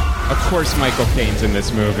 Of course Michael Caine's in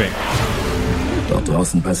this movie. Dort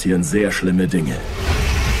draußen passieren sehr schlimme Dinge.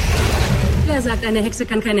 Wer sagt, eine Hexe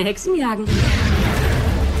kann keine Hexen jagen?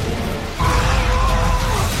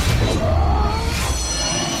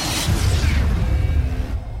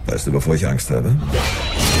 Weißt du, wovor ich Angst habe?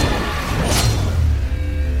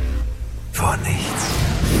 Vor nichts.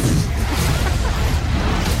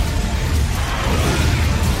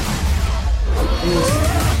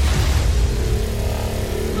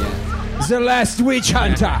 The Last Witch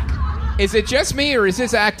Hunter. Is it just me, or is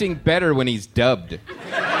his acting better when he's dubbed?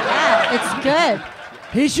 Yeah, it's good.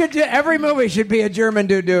 He should do, every movie should be a German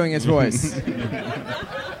dude doing his voice.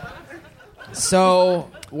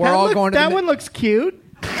 So we're all going to that one looks cute.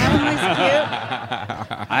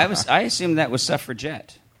 I assumed that was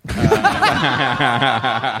Suffragette.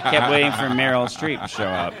 I kept waiting for Meryl Streep to show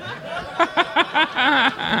up.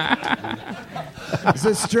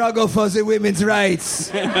 The struggle for the women's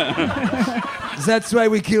rights. That's why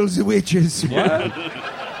we kill the witches. What?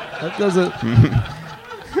 That doesn't.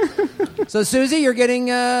 So, Suzy, you're getting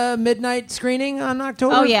a midnight screening on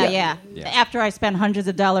October? Oh, yeah. After I spend hundreds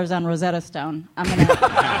of dollars on Rosetta Stone, I'm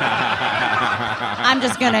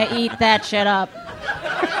just going to eat that shit up.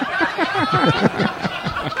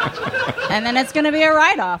 And then it's going to be a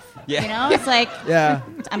write-off. Yeah. You know, it's like, Yeah.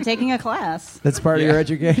 I'm taking a class. That's part of your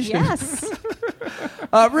education? Yes.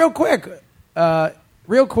 Real quick,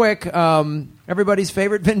 everybody's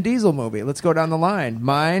favorite Vin Diesel movie. Let's go down the line.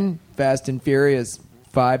 Mine, Fast and Furious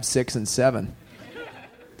 5, 6, and 7.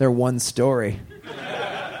 They're one story.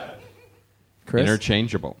 Chris?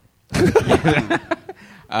 Interchangeable.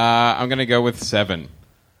 I'm going to go with 7.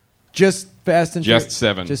 Just Fast and Just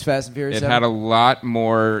 7. Just Fast and Furious. It 7? had a lot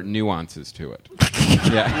more nuances to it.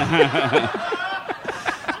 Yeah.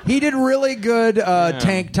 He did really good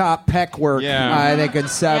tank top pec work. I think in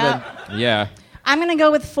 7. Yeah. I'm going to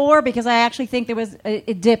go with 4 because I actually think there was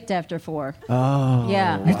it dipped after 4. Oh.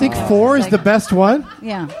 Yeah. You think 4 is the best one?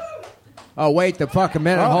 Yeah. Oh, wait the fuck a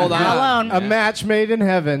minute. Hold on. A match made in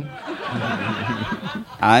heaven.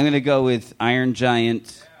 I'm going to go with Iron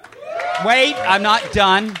Giant. Wait, I'm not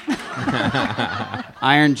done.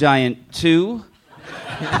 Iron Giant 2.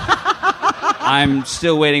 I'm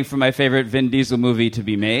still waiting for my favorite Vin Diesel movie to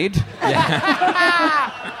be made.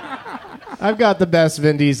 I've got the best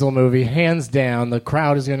Vin Diesel movie, hands down. The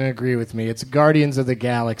crowd is going to agree with me. It's Guardians of the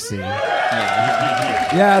Galaxy.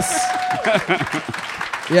 Yes.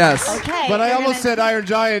 Yes. Okay. But I almost said Iron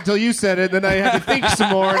Giant until you said it, then I had to think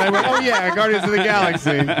some more, and I went, oh yeah, Guardians of the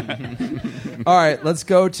Galaxy. All right, let's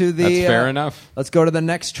go to the... That's fair enough. Let's go to the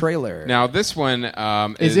next trailer. Now, this one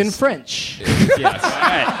is in French.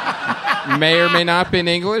 Yes. May or may not be in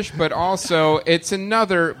English, but also it's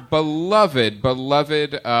another beloved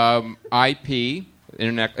IP,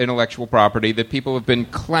 intellectual property, that people have been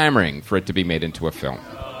clamoring for it to be made into a film.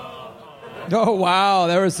 Oh, wow.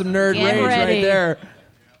 There was some nerd rage right there.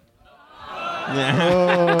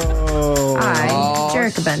 I,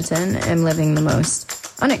 Jerica Benson, am living the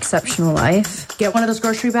most unexceptional life. Get one of those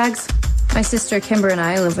grocery bags. My sister Kimber and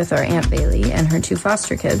I live with our Aunt Bailey and her 2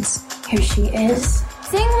 foster kids. Here she is.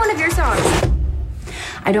 Sing one of your songs.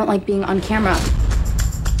 I don't like being on camera.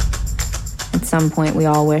 At some point, we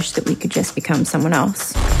all wish that we could just become someone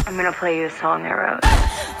else. I'm gonna play you a song I wrote.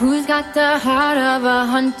 Who's got the heart of a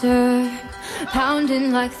hunter,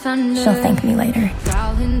 pounding like thunder? She'll thank me later.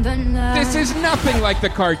 This is nothing like the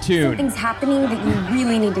cartoon. Something's happening that you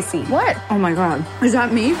really need to see. What? Oh my God. Is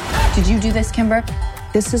that me? Did you do this, Kimber?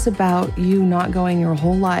 This is about you not going your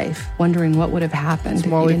whole life wondering what would have happened if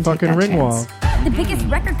you Molly didn't take fucking that Ringwald. chance. The biggest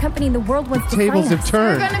record company in the world wants to Tables sign have us.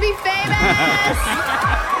 turned. We're gonna be famous!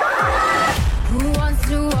 Who wants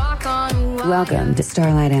to walk on water? Welcome to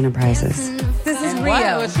Starlight Enterprises. This is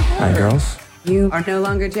Rio. Hi, girls. You are no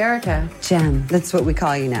longer Jerica. Jen, that's what we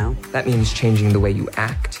call you now. That means changing the way you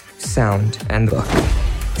act, sound, and look.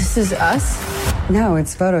 This is us? No,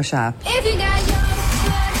 it's Photoshop. If you got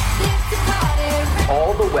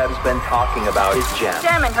All the web's been talking about is Jen.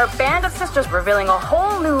 Jem and her band of sisters revealing a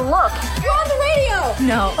whole new look. You're on the radio!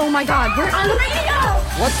 No. Oh my God, we're on the radio!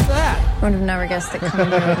 What's that? Would have never guessed that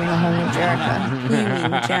coming here would be a whole new Jerica. Who you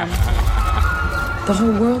mean, Jem? The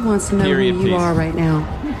whole world wants to know Period who you piece. are right now.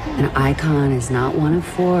 An icon is not one of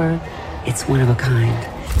 4. It's one of a kind.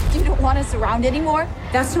 You don't want us around anymore?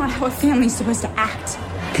 That's not how a family's supposed to act.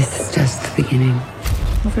 This is just the beginning.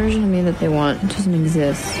 The version of me that they want doesn't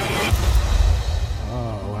exist.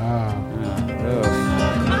 Oh, wow.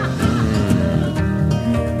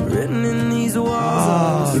 Written in these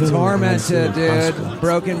walls. Tormented, dude.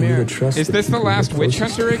 Broken mirror. Is this the last Witch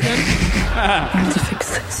Hunter again? I have to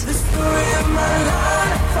fix this.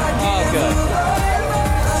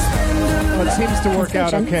 Well, it seems to work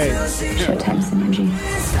out okay. Showtime synergy.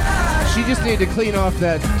 She just needed to clean off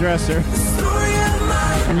that dresser.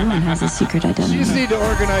 Everyone has a secret She identity. just needed to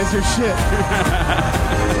organize her shit.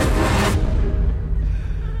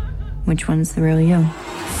 Which one's the real you?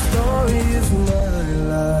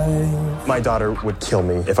 My daughter would kill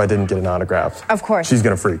me if I didn't get an autograph. Of course. She's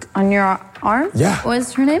gonna freak. On your arm? Yeah.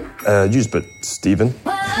 What's her name? You just put Steven.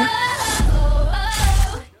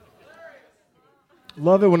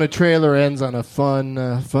 Love it when a trailer ends on a fun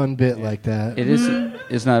bit like that. It is.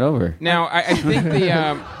 It's not over. Now, I think the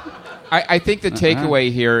I think the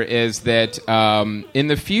takeaway here is that in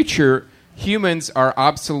the future, humans are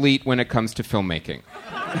obsolete when it comes to filmmaking.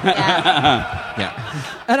 Yeah.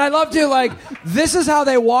 And I love to, like, this is how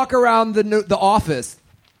they walk around the office.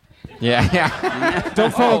 Yeah.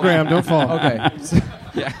 Don't fall, Graham. Don't fall. Okay.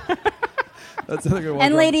 Yeah. That's another good one.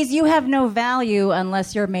 And ladies, you have no value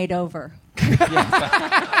unless you're made over.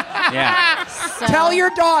 Yeah. So, Tell your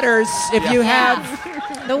daughters if you have...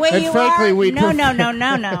 the way And you frankly, are. we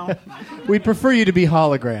No. We prefer you to be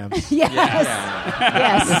holograms. Yes.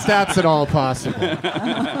 Yes. If that's at all possible.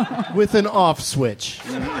 With an off switch.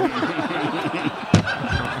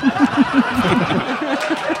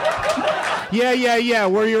 Yeah.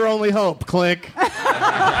 We're your only hope. Click.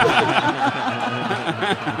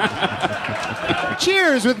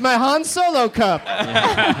 Cheers with my Han Solo cup.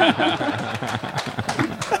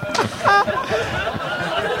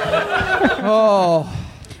 Oh.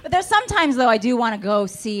 But there's sometimes, though, I do want to go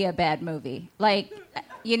see a bad movie. Like,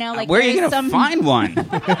 you know, like... Where are you there's going to find one?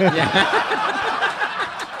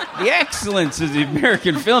 The excellence of the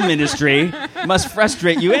American film industry must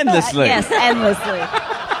frustrate you endlessly. Yes, endlessly.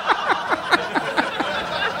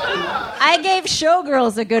 I gave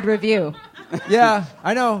Showgirls a good review. Yeah,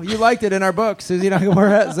 I know. You liked it in our book. Suzy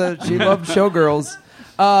Nakamura said she loved Showgirls.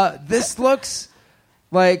 This looks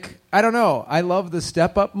like, I don't know. I love the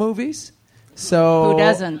Step Up movies. So who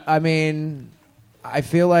doesn't? I mean, I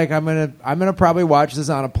feel like I'm gonna probably watch this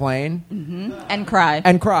on a plane and cry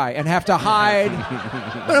and have to hide.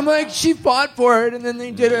 But I'm like, she fought for it, and then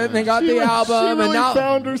they did it, and they got the album, she really and now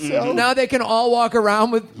found herself. Now they can all walk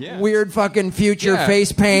around with weird fucking future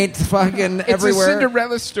face paint, fucking everywhere. It's a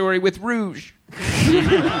Cinderella story with rouge.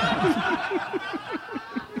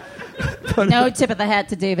 No tip of the hat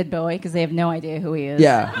to David Bowie because they have no idea who he is.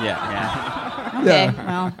 Yeah. Okay,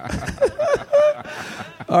 well.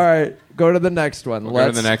 All right, go to the next one. Go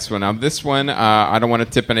to the next one. Now, this one, I don't want to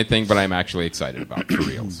tip anything, but I'm actually excited about for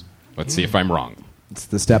reals. Let's see if I'm wrong. It's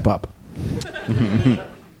the Step Up.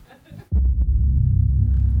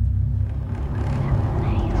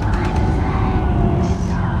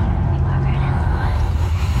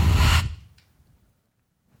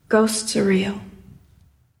 Ghosts are real.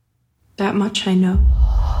 That much I know.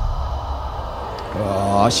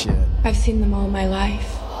 Oh, shit. I've seen them all my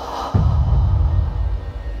life.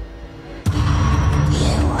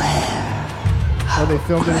 Are they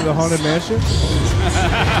filmed in the Haunted Mansion?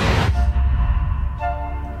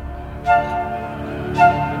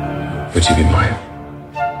 Would you be mine?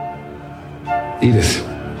 Edith,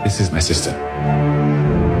 this is my sister.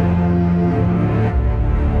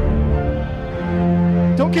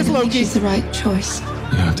 Don't kiss Loki. She's the right choice.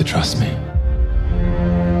 You have to trust me.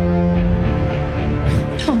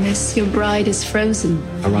 Thomas, your bride is frozen.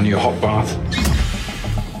 I run you a hot bath.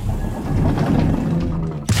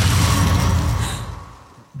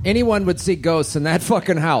 Anyone would see ghosts in that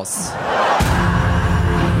fucking house.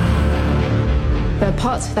 There are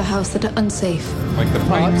parts of the house that are unsafe. Like the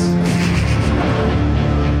pipes.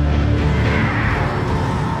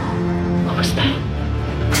 What was that?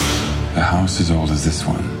 A house as old as this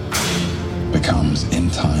one becomes, in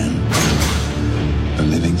time, a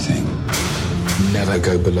living thing. Never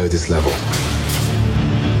go below this level.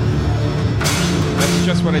 That's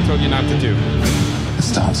just what I told you not to do. It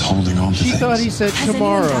starts holding on to She things. thought he said Has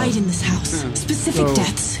tomorrow. anyone died in this house? Specific So-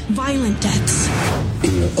 deaths, violent deaths.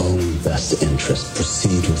 In your own best interest,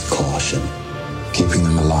 proceed with caution. Keeping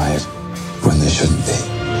them alive when they shouldn't be.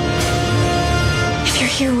 If you're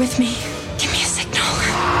here with me, give me a signal.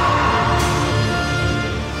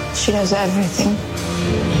 She knows everything.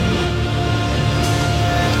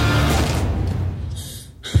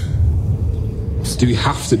 Do we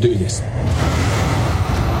have to do this?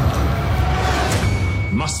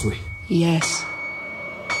 Must we? Yes.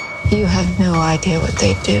 You have no idea what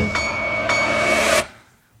they do.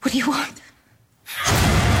 What do you want?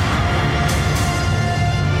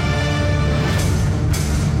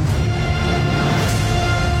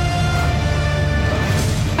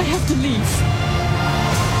 I have to leave.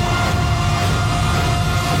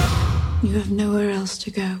 You have nowhere else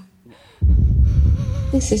to go.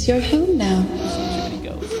 This is your home now.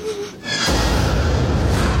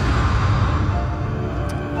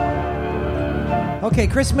 Okay,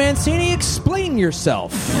 Chris Mancini, explain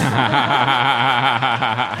yourself.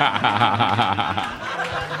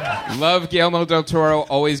 Love Guillermo del Toro,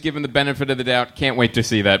 always given the benefit of the doubt. Can't wait to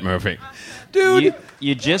see that movie. Dude.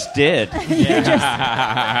 You just did. Every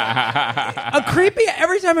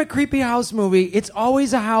time a creepy house movie, it's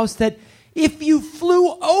always a house that if you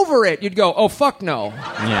flew over it, you'd go, oh, fuck no.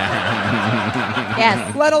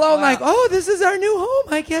 Yes. Let alone like, oh, this is our new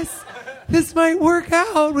home, I guess. This might work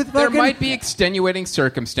out with There fucking... might be extenuating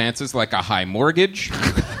circumstances like a high mortgage. You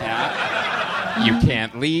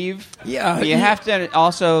can't leave. Yeah. You have to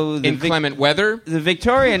also... Inclement weather. The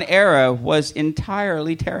Victorian era was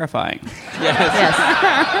entirely terrifying.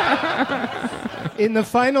 In the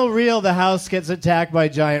final reel, the house gets attacked by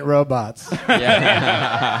giant robots.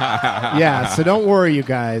 Yeah, so don't worry, you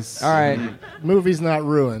guys. All right. Movie's not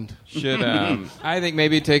ruined. Should I think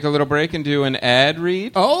maybe take a little break and do an ad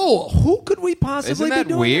read? Oh, who could we possibly Isn't that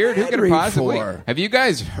be doing weird? an Who ad could read possibly? for? Have you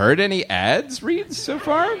guys heard any ads reads so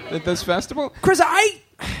far at this festival? Chris, I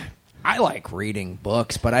like reading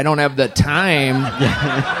books, but I don't have the time.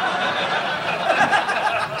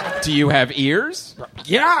 Do you have ears?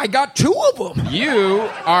 Yeah, I got 2 of them. You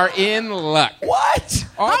are in luck. What?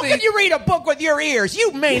 How can you read a book with your ears,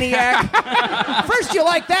 you maniac? First you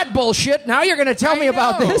like that bullshit, now you're going to tell me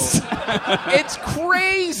about this? It's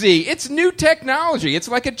crazy. It's new technology. It's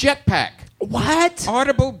like a jetpack. What?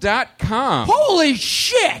 Audible.com. Holy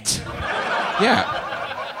shit! Yeah.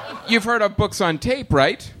 You've heard of books on tape,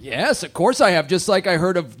 right? Yes, of course I have. Just like I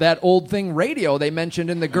heard of that old thing, radio, they mentioned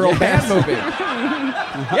in the girl band movie.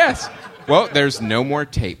 Yes. Well, there's no more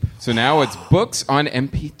tape. So now it's books on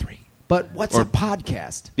MP3. But what's a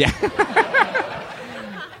podcast? Yeah.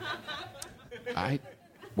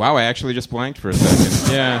 Wow, I actually just blanked for a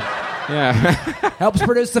second. Yeah. Helps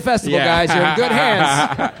produce the festival, guys. You're in good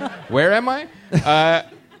hands. Where am I?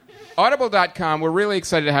 Audible.com, we're really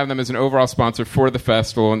excited to have them as an overall sponsor for the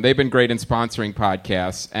festival, and they've been great in sponsoring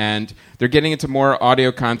podcasts, and they're getting into more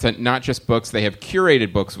audio content, not just books. They have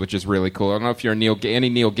curated books, which is really cool. I don't know if you're any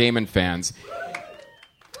Neil Gaiman fans.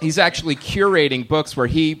 He's actually curating books where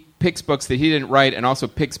he picks books that he didn't write and also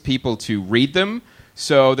picks people to read them.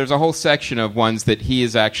 So there's a whole section of ones that he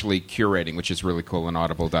is actually curating, which is really cool on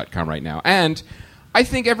Audible.com right now. And I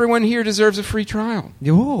think everyone here deserves a free trial.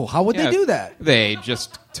 Oh, how would they do that? They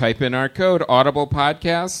just type in our code, Audible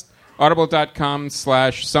Podcast,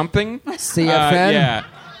 audible.com/something. CFN? Yeah.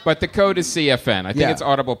 But the code is CFN. I think it's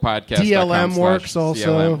Audible Podcast. DLM works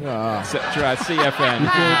also. CFN. You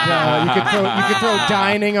could throw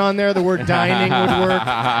dining on there. The word dining would work.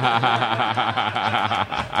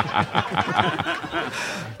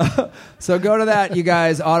 So go to that, you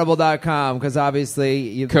guys, audible.com, because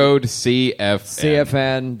obviously... Code CFN.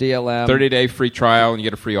 CFN, DLM. 30-day free trial, and you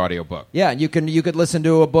get a free audiobook. Yeah, you could listen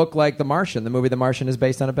to a book like The Martian. The movie The Martian is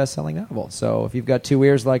based on a best-selling novel. So if you've got 2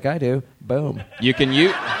 ears like I do, boom. You can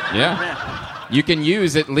use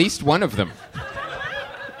at least one of them.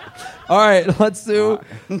 All right, let's do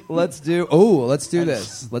this. Let's do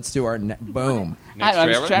our boom.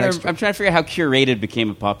 I'm trying to figure out how curated became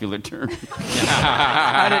a popular term.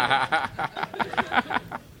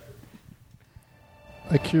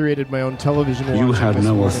 I curated my own television. You had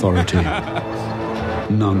no authority.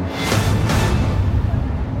 None.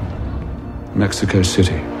 Mexico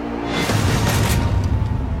City.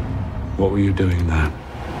 What were you doing there?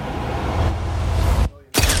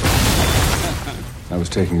 I was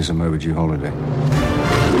taking some overdue holiday.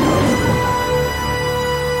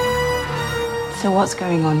 So what's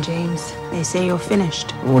going on, James? They say you're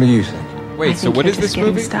finished. What do you think? Wait, so what is this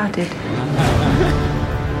movie? Started.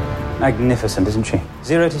 Magnificent, isn't she?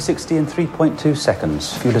 0 to 60 in 3.2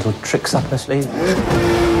 seconds. A few little tricks up her sleeve.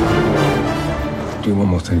 Do one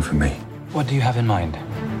more thing for me. What do you have in mind?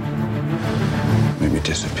 Make me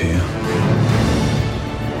disappear.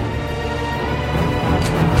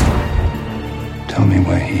 Tell me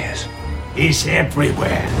where he is. He's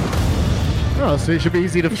everywhere. Oh, so he should be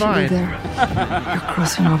easy to find. You're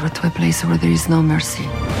crossing over to a place where there is no mercy.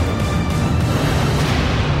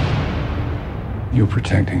 You're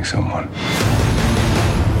protecting someone.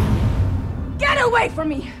 Get away from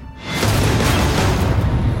me!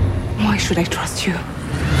 Why should I trust you?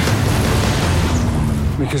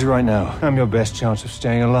 Because right now, I'm your best chance of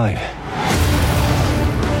staying alive.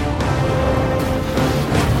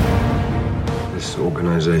 This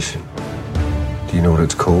organization, do you know what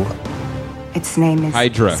it's called? Its name is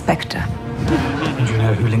Hydra. Spectre. And you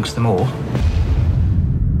know who links them all?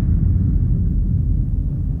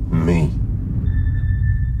 Me.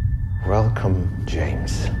 Welcome,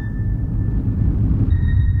 James.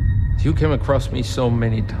 You came across me so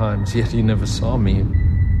many times, yet you never saw me.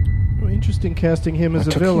 Well, interesting casting him as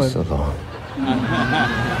a villain. So long.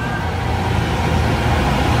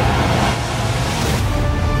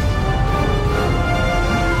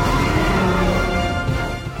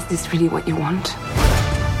 Is this really what you want?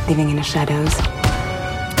 Living in the shadows,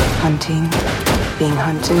 hunting, being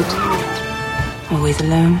hunted, always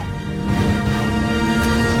alone.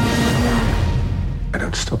 I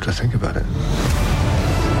don't stop to think about it.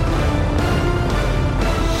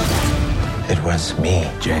 It was me,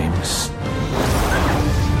 James.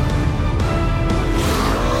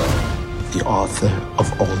 The author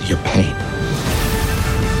of all your pain.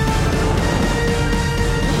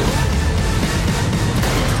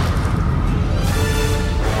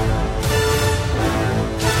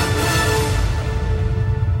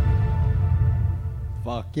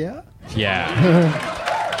 Fuck yeah. Yeah.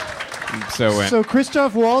 So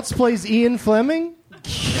Christoph Waltz plays Ian Fleming?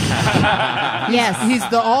 Yes. He's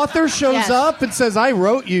the author, shows up and says, I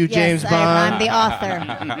wrote you, James Bond. I'm the author.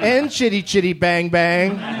 And Chitty Chitty Bang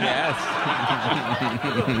Bang. Yes.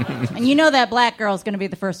 And you know that black girl's going to be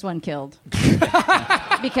the first one killed.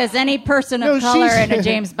 Because any person of color in a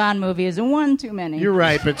James Bond movie is one too many. You're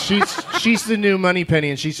right, but she's the new Moneypenny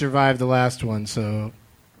and she survived the last one, so...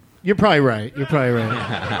 You're probably right.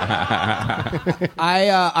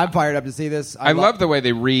 I'm fired up to see this. I love the way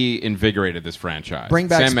they reinvigorated this franchise. Bring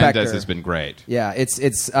back Sam Spectre. Mendes has been great. Yeah, it's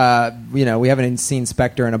we haven't seen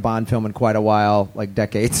Spectre in a Bond film in quite a while, like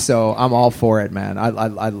decades. So I'm all for it, man. I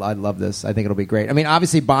love this. I think it'll be great. I mean,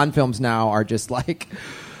 obviously Bond films now are just like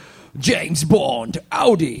James Bond,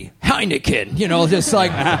 Audi, Heineken, just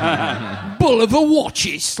like Bulliver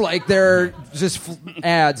watches. Like they're just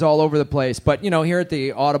ads all over the place. But, here at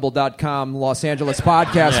the Audible.com Los Angeles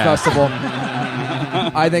Podcast Festival,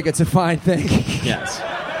 I think it's a fine thing. Yes.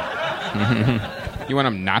 You want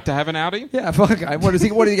him not to have an Audi? Yeah, fuck. What is he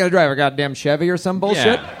going to drive? A goddamn Chevy or some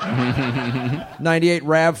bullshit? Yeah. 98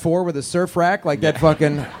 RAV4 with a surf rack? Like that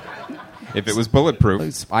fucking... If it was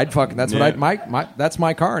bulletproof, I'd fucking. That's what that's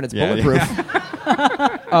my car, and it's bulletproof.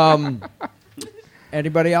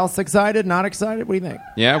 Anybody else excited? Not excited? What do you think?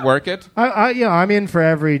 Yeah, work it. I'm in for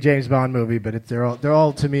every James Bond movie, but they're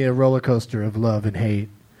all to me a roller coaster of love and hate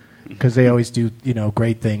because they always do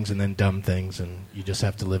great things and then dumb things, and you just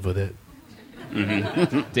have to live with it.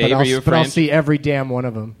 Mm-hmm. Dave, are you a I'll see every damn one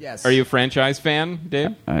of them. Yes. Are you a franchise fan,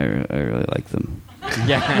 Dave? I really like them.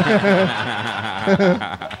 Yeah.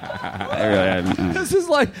 I really am. This is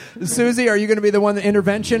like, Suzy, are you going to be the one, the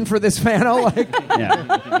intervention for this panel? Like,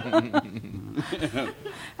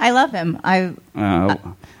 I love him.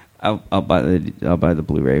 I'll buy the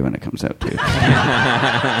Blu-ray when it comes out too.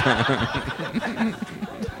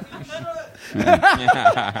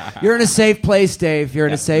 You're in a safe place, Dave. You're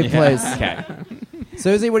in a safe place. Okay.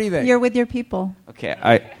 Suzy, what do you think? You're with your people. Okay.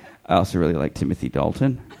 I also really like Timothy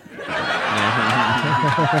Dalton.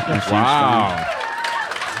 Wow.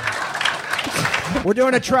 We're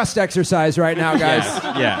doing a trust exercise right now, guys.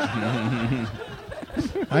 Yeah.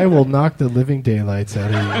 I will knock the living daylights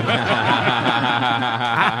out of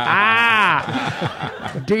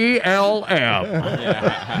you. DLM.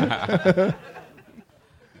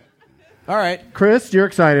 All right. Chris, you're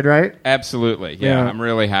excited, right? Absolutely. Yeah. I'm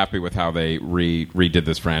really happy with how they redid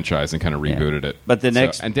this franchise and kind of rebooted it. But the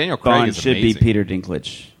next and Daniel Craig Bond is should amazing. be Peter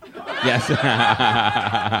Dinklage. Yes.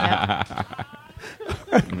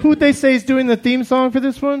 Who'd they say is doing the theme song for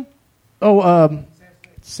this one? Oh,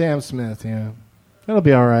 Sam Smith, yeah. That'll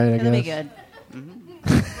be all right, I guess. It'll be good.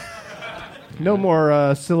 Mm-hmm. No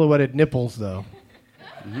more silhouetted nipples, though.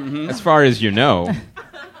 As far as you know.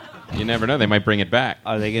 You never know. They might bring it back.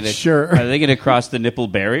 Are they going to? Sure. Are they going to cross the nipple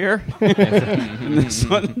barrier in this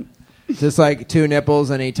one? Just like two nipples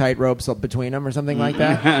and he tight ropes up between them or something like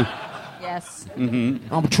that? Yes.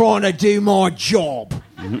 Mm-hmm. I'm trying to do my job.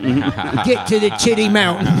 Get to the Titty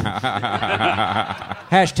Mountain.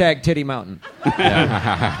 Hashtag Titty Mountain.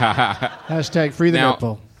 Hashtag free the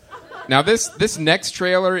nipple. Now, this next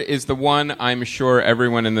trailer is the one I'm sure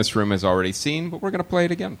everyone in this room has already seen, but we're going to play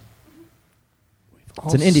it again.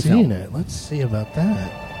 It's an indie film. Let's see about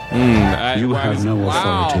that. You have no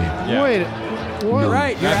authority. Yeah. Wait, what? You're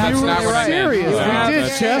right. You're absolutely right. Serious. Yeah, We did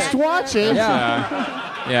that's- just watch it.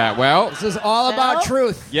 Yeah, well, This is all about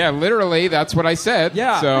truth. yeah, literally, that's what I said.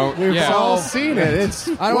 Yeah. So, We've yeah. all seen it. It's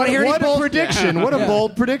I don't want to hear any what a bull- prediction. What a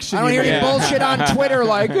bold prediction. I don't hear you any made. bullshit on Twitter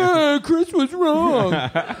like, Chris was wrong.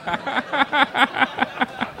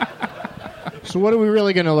 So what are we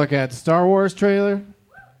really going to look at? Star Wars trailer?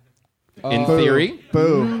 In theory.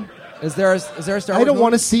 Boo. Is there a Star Wars I don't movie?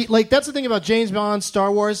 want to see, like, that's the thing about James Bond,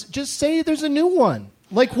 Star Wars. Just say there's a new one.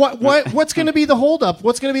 Like, what's going to be the holdup?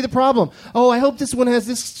 What's going to be the problem? Oh, I hope this one has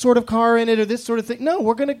this sort of car in it or this sort of thing. No,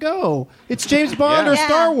 we're going to go. It's James Bond or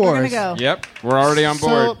Star Wars. We're gonna go. Yep, we're already on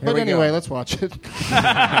board. So, but anyway, let's watch it.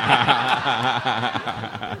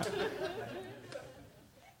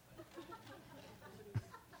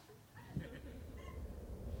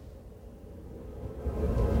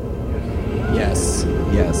 Yes.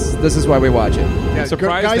 Yes. This is why we watch it. Yeah,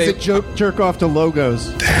 surprised guys they- that jerk off to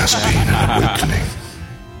logos. There has been an awakening.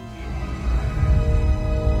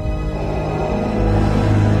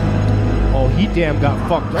 Oh, he damn got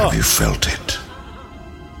fucked up. Have you felt it?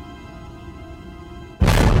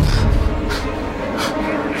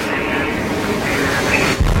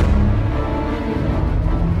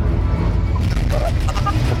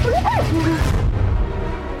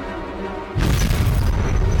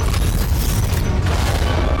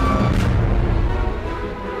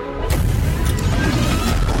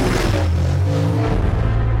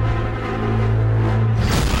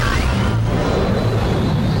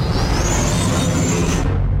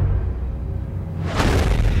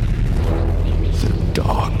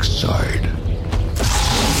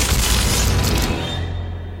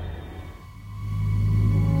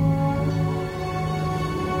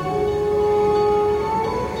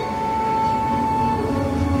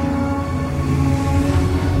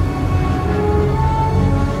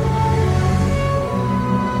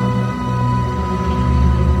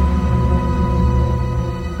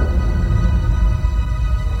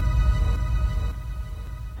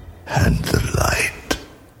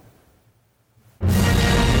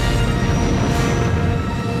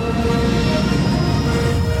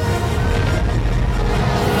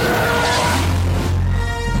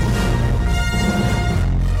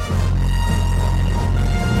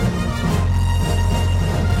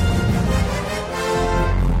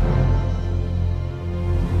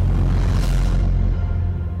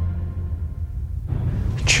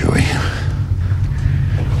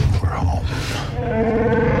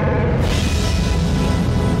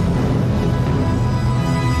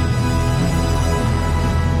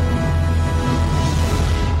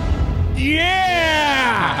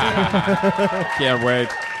 Can't wait.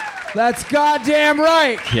 That's goddamn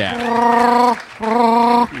right. Yeah.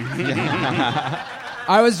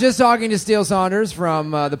 I was just talking to Steele Saunders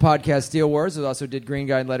from the podcast Steel Wars, who also did Green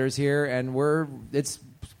Guide Letters here, and it's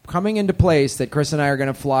coming into place that Chris and I are going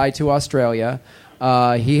to fly to Australia.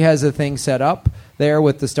 He has a thing set up there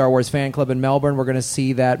with the Star Wars fan club in Melbourne. We're going to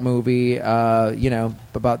see that movie,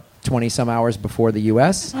 about 20 some hours before the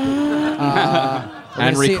U.S.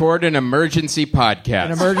 And record an emergency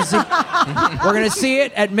podcast. We're going to see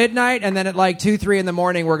it at midnight, and then at like 2, 3 in the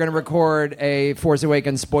morning, we're going to record a Force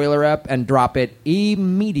Awakens spoiler ep and drop it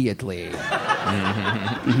immediately.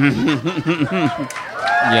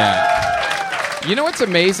 Yeah. You know what's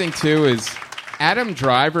amazing, too, is Adam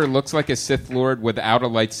Driver looks like a Sith Lord without a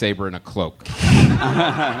lightsaber and a cloak.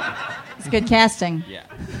 It's good casting. Yeah.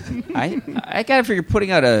 I got to figure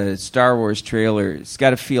putting out a Star Wars trailer, it's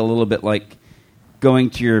got to feel a little bit like going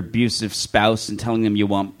to your abusive spouse and telling them you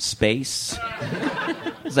want space.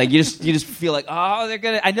 It's like you just feel like, oh,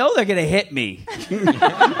 I know they're gonna hit me.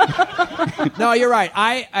 No, you're right.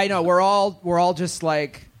 I know we're all just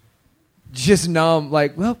numb.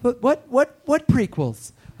 Like, well, but what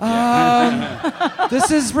prequels?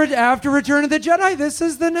 This is after Return of the Jedi. This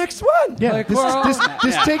is the next one. Yeah,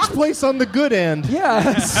 this takes place on the good end.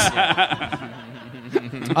 Yes.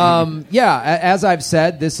 As I've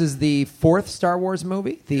said, this is the 4th Star Wars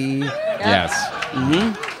movie. Yes.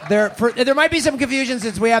 Mm-hmm. There might be some confusion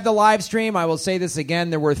since we have the live stream. I will say this again.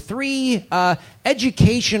 There were 3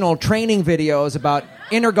 educational training videos about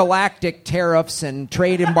intergalactic tariffs and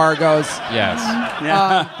trade embargoes. Yes.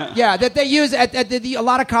 That they use at a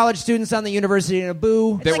lot of college students on the University of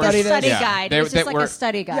Naboo. It's like a study guide. It's just like a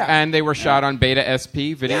study guide. And they were shot on Beta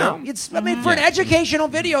SP video. Yeah, for an educational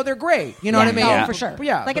video, they're great. You know what I mean? Oh, for sure.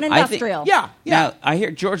 Yeah. Like an industrial. Now, I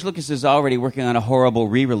hear George Lucas is already working on a horrible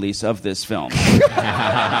re-release of this film.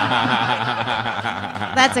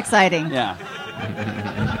 That's exciting. Yeah.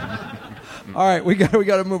 All right, we got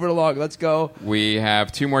to move it along. Let's go. We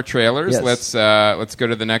have 2 more trailers. Yes. Let's go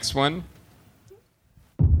to the next one.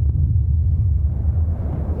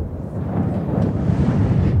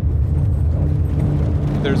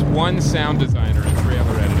 There's one sound designer in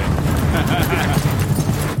trailer editing.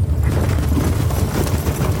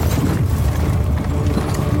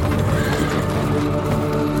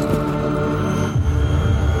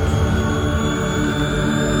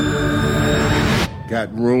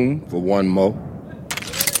 Got room for one more?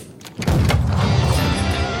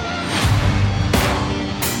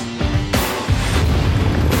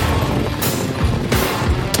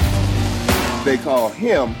 They call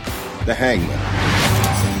him the hangman.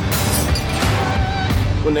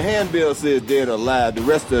 When the handbill says dead or alive, the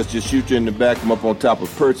rest of us just shoot you in the back, come up on top of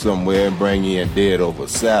a perch somewhere and bring you in dead over a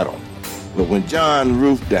saddle. But when John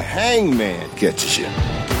Roof, the hangman, catches you,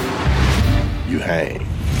 you hang.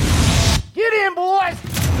 Get in, boys!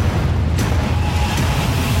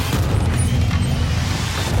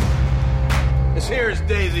 This here is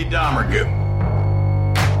Daisy Domergue.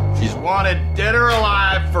 She's wanted dead or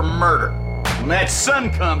alive for murder. When that sun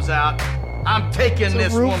comes out, I'm taking this woman.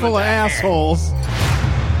 It's a room full of assholes.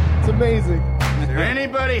 It's amazing. Is there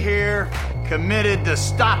anybody here committed to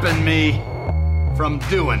stopping me from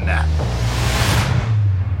doing that?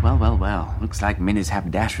 Well. Looks like Minnie's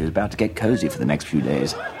haberdashery is about to get cozy for the next few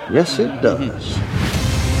days. Yes, it does.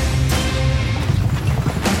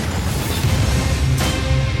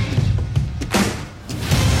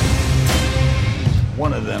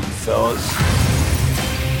 One of them fellas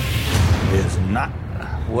is not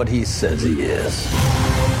what he says he is.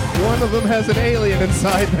 One of them has an alien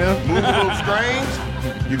inside them. Move a little strange,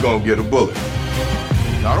 you're gonna get a bullet.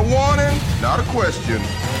 Not a warning, not a question.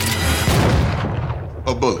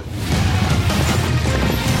 A bullet.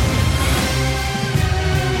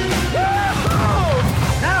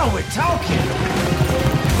 Now we're talking.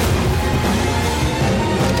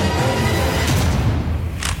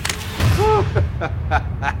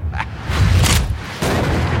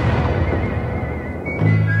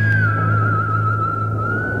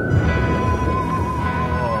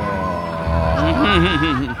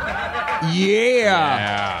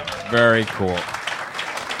 Yeah, very cool.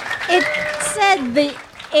 It said the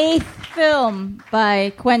 8th film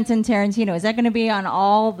by Quentin Tarantino. Is that going to be on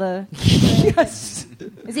all the... Yes.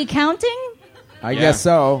 Is he counting? I guess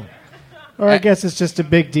so. Or I guess it's just a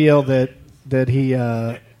big deal that he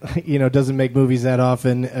doesn't make movies that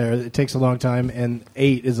often, or it takes a long time, and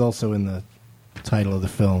 8 is also in the title of the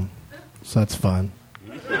film, so that's fun.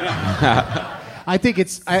 I think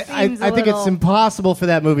it's it's impossible for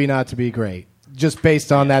that movie not to be great, just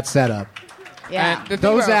based on that setup. Yeah.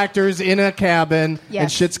 Those actors in a cabin,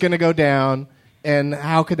 and shit's gonna go down, And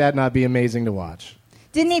how could that not be amazing to watch?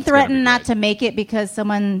 Didn't he threaten not to make it because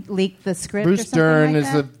someone leaked the script? Bruce or something Dern like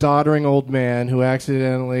is that? a doddering old man who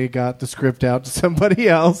accidentally got the script out to somebody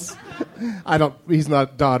else. He's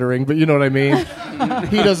not doddering, but you know what I mean.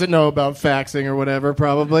 He doesn't know about faxing or whatever,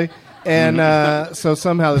 probably. And so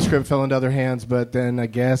somehow the script fell into other hands, but then I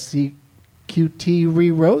guess QT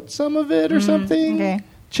rewrote some of it or something. Okay.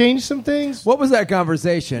 Changed some things. What was that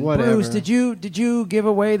conversation? Whatever. Bruce, did you give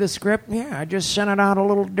away the script? Yeah, I just sent it out a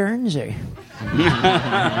little Dernsey.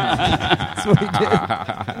 That's what he did.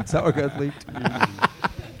 That's how it got leaked.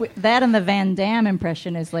 That and the Van Damme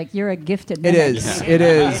impression is like you're a gifted It mimic. is. It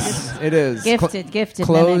is. It is. Gifted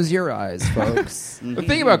Close mimic. your eyes, folks. The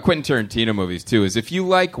thing about Quentin Tarantino movies, too, is if you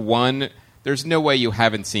like one, there's no way you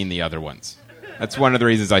haven't seen the other ones. That's one of the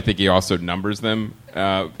reasons I think he also numbers them,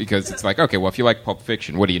 because it's like, okay, well, if you like Pulp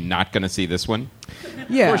Fiction, what, are you not going to see this one?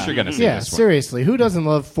 Yeah. Of course you're going to see this one. Seriously. Who doesn't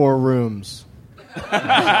love 4 Rooms? Is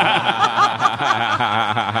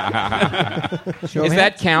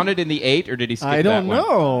that counted in the 8, or did he skip I don't that one?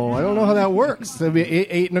 know. I don't know how that works. It'll be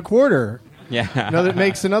 8 1/4. Yeah.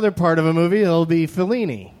 Makes another part of a movie. It'll be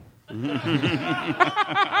Fellini.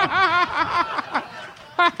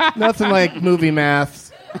 Nothing like movie math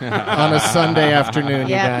on a Sunday afternoon,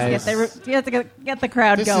 you guys. You have to get the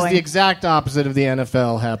crowd This going. is the exact opposite of the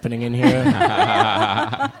NFL happening in here.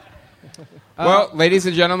 Well, ladies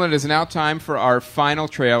and gentlemen, it is now time for our final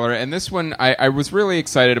trailer, and this one I was really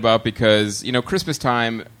excited about because, Christmas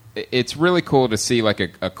time, it's really cool to see like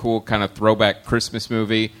a cool kind of throwback Christmas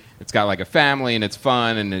movie. It's got like a family, and it's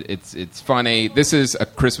fun, and it's funny. This is a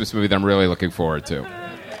Christmas movie that I'm really looking forward to.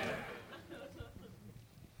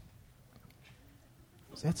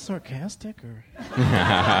 Is that sarcastic or?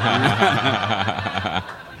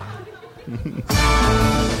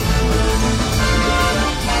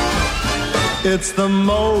 It's the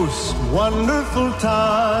most wonderful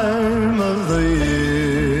time of the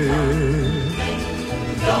year.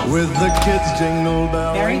 With the kids jingle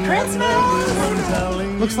belling. Merry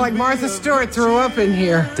Christmas! Looks like Martha Stewart threw up in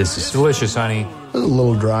here. This is delicious, honey. A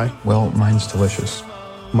little dry. Well, mine's delicious.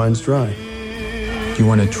 Mine's dry. Do you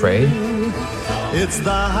want to trade? It's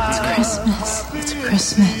Christmas. It's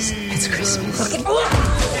Christmas. It's Christmas.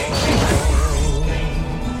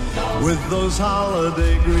 with those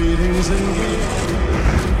holiday greetings and gifts.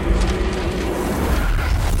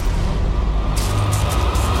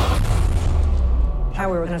 How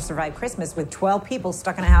we were going to survive Christmas with 12 people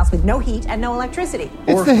stuck in a house with no heat and no electricity.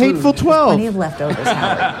 It's the hateful 12. Plenty of leftovers,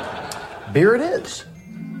 Howard. Beer it is.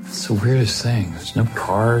 It's the weirdest thing. There's no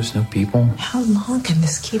cars, no people. How long can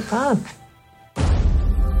this keep up?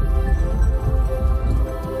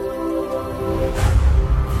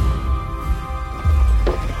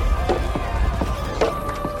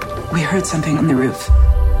 We heard something on the roof.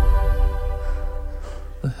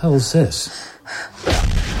 The hell's this?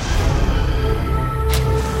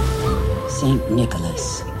 St.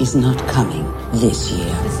 Nicholas is not coming this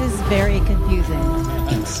year. This is very confusing.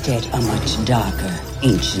 Instead, a much darker,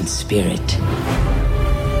 ancient spirit.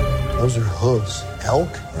 Those are hooves. Elk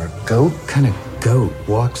or a goat? What kind of goat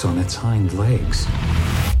walks on its hind legs?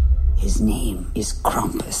 His name is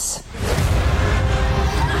Krampus.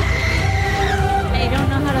 They don't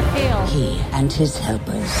know how to feel. He and his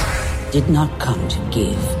helpers did not come to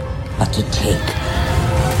give, but to take.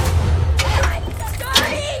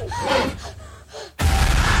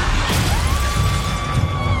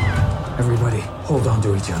 Everybody, hold on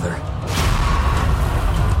to each other.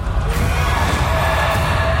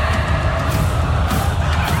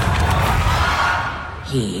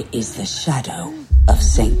 He is the shadow of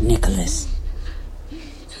St. Nicholas.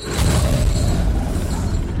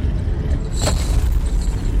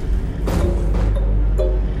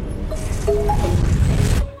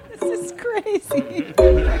 This is crazy.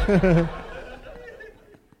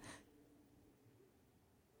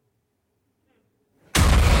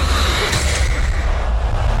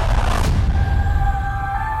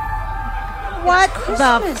 What the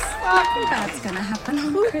fuck? That's gonna happen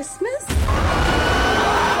on Christmas.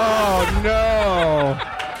 Oh, no.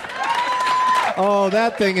 Oh,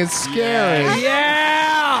 that thing is scary.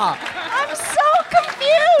 Yeah! I'm so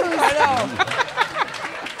confused.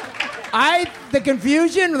 I know. The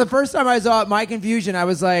confusion, the first time I saw it, my confusion, I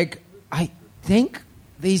was like, I think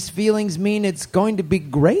these feelings mean it's going to be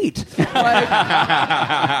great. Because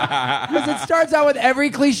it starts out with every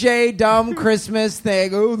cliche, dumb Christmas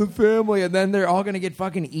thing. Oh, the family. And then they're all going to get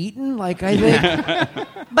fucking eaten. Like, I think.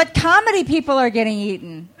 But comedy people are getting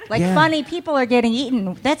eaten. Like, Yeah. funny people are getting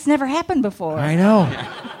eaten. That's never happened before. I know.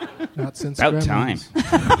 Not since About time.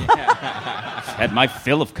 Gremlins. Had my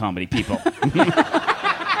fill of comedy people.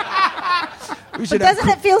 But doesn't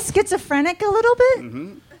it feel schizophrenic a little bit?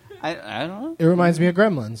 Mm-hmm. I don't know. It reminds me of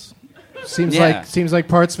Gremlins. Seems Yeah. like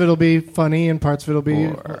parts of it'll be funny and parts of it'll be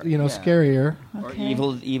scarier. Or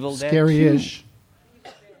evil Dead. Scary-ish.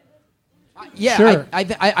 Yeah, Sure.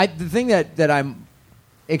 the thing that I'm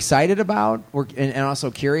excited about and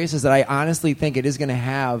also curious is that I honestly think it is going to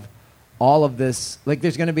have all of this. Like,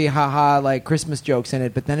 there's going to be like Christmas jokes in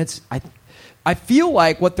it, but then I feel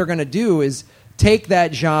like what they're going to do is take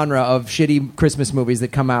that genre of shitty Christmas movies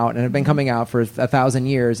that come out and have been coming out for 1,000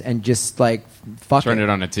 years and just like Turn it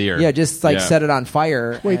on its ear. Yeah, just like set it on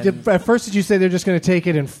fire. Wait, at first did you say they're just going to take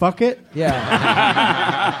it and fuck it?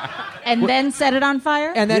 Yeah. And then set it on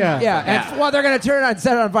fire? And then, well, they're going to turn it on,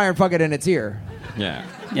 set it on fire, and fuck it in its ear. Yeah.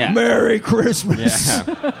 Yeah. Merry Christmas.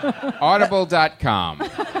 Yeah. Audible.com. The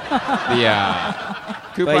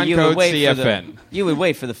coupon But code CFN. You would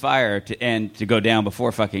wait for the fire to go down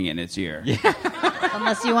before fucking in its ear. Yeah.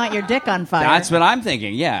 Unless you want your dick on fire. That's what I'm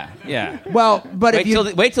thinking. Yeah. Well, but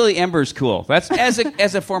wait till the embers cool. That's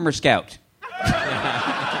as a former scout.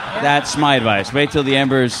 That's my advice. Wait till the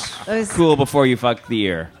embers cool before you fuck the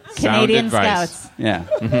ear. Canadian Scouts. Yeah.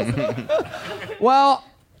 Well,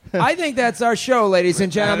 I think that's our show, ladies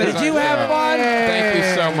and gentlemen. Did you have fun? Thank you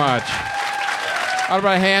so much. I'll give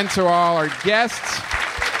a hand to all our guests.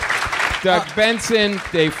 Doug Benson,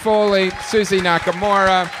 Dave Foley, Suzy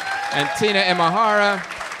Nakamura, and Tina Imahara.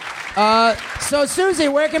 So, Suzy,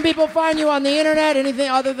 where can people find you on the internet? Anything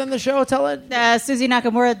other than the show? Tell it. Suzy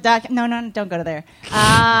Nakamura. No, don't go to there.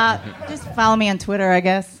 Just follow me on Twitter, I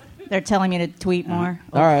guess. They're telling me to tweet more.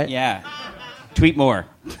 All right. Yeah. Tweet more.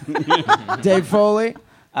 Dave Foley.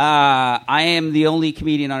 I am the only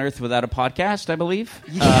comedian on earth without a podcast, I believe.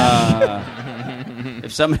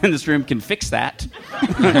 If someone in this room can fix that.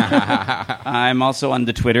 I'm also on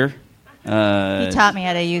the Twitter. He taught me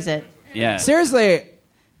how to use it. Yeah. Seriously,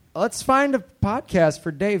 let's find a podcast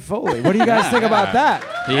for Dave Foley. What do you guys think about that?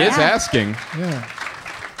 He is asking. Yeah.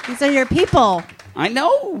 These are your people. I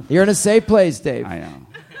know. You're in a safe place, Dave. I know.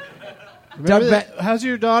 How's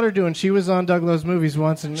your daughter doing? She was on Doug Loves Movies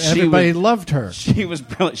once, and everybody loved her. She was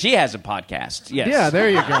brilliant. She has a podcast. Yes. Yeah, there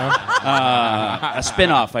you go. A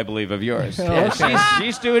spin-off, I believe, of yours. Yeah,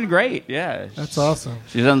 she's doing great. Yeah, that's awesome.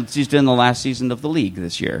 She's doing the last season of The League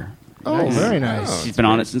this year. Oh, nice. Very nice. She's been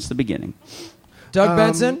on it since the beginning. Doug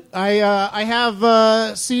Benson? I have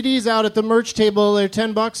CDs out at the merch table. They're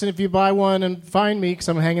 $10, and if you buy one and find me, because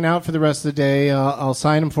I'm hanging out for the rest of the day, I'll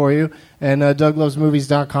sign them for you. And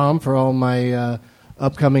DougLovesMovies.com for all my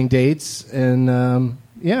upcoming dates. And,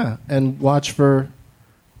 and watch for,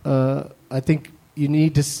 I think you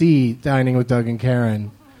need to see Dining with Doug and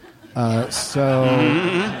Karen. So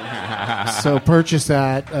purchase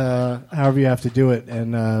that however you have to do it.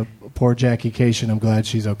 And poor Jackie Cation, I'm glad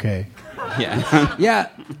she's okay. Yeah.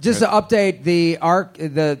 Just to update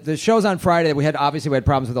the shows on Friday. We had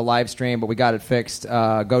problems with the live stream, but we got it fixed.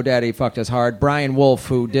 GoDaddy fucked us hard. Brian Wolf,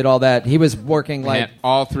 who did all that, he was working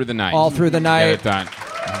all through the night. All through the night. Get it done.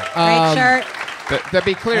 Great shirt. To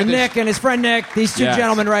be clear, and Nick and his friend Nick, these two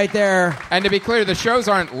gentlemen right there. And to be clear, the shows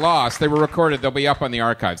aren't lost. They were recorded. They'll be up on the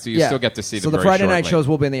archive, so you still get to see them. So the very Friday shortly. night shows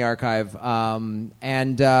will be in the archive.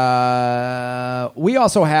 And we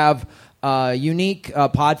also have unique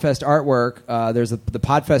Podfest artwork. There's the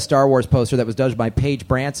Podfest Star Wars poster that was done by Paige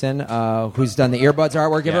Branson, who's done the earbuds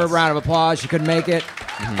artwork. Give her a round of applause. She couldn't make it.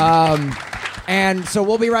 And so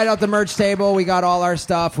we'll be right out the merch table. We got all our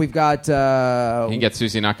stuff. We've got... you can get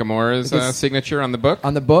Suzy Nakamura's signature on the book.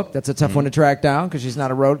 On the book. That's a tough one to track down because she's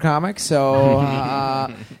not a road comic. So,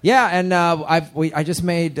 I just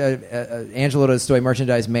made... Angelo Dostoy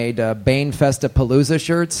Merchandise made Bane Festa-Palooza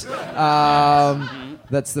shirts.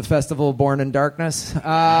 That's the festival Born in Darkness.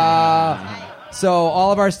 So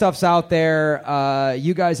all of our stuff's out there.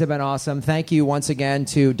 You guys have been awesome. Thank you once again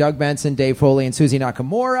to Doug Benson, Dave Foley, and Suzy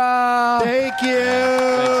Nakamura. Thank you.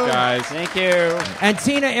 Thanks, guys. Thank you. And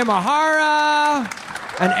Tina Imahara.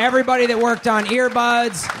 And everybody that worked on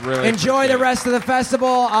earbuds. Really enjoy the rest of the festival.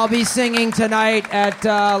 I'll be singing tonight at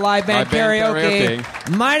Live Band Karaoke.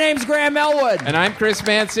 My name's Graham Elwood. And I'm Chris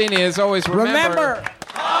Mancini. As always, remember...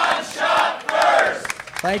 On shot first.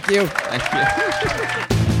 Thank you. Thank you.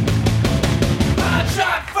 On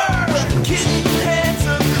shot first.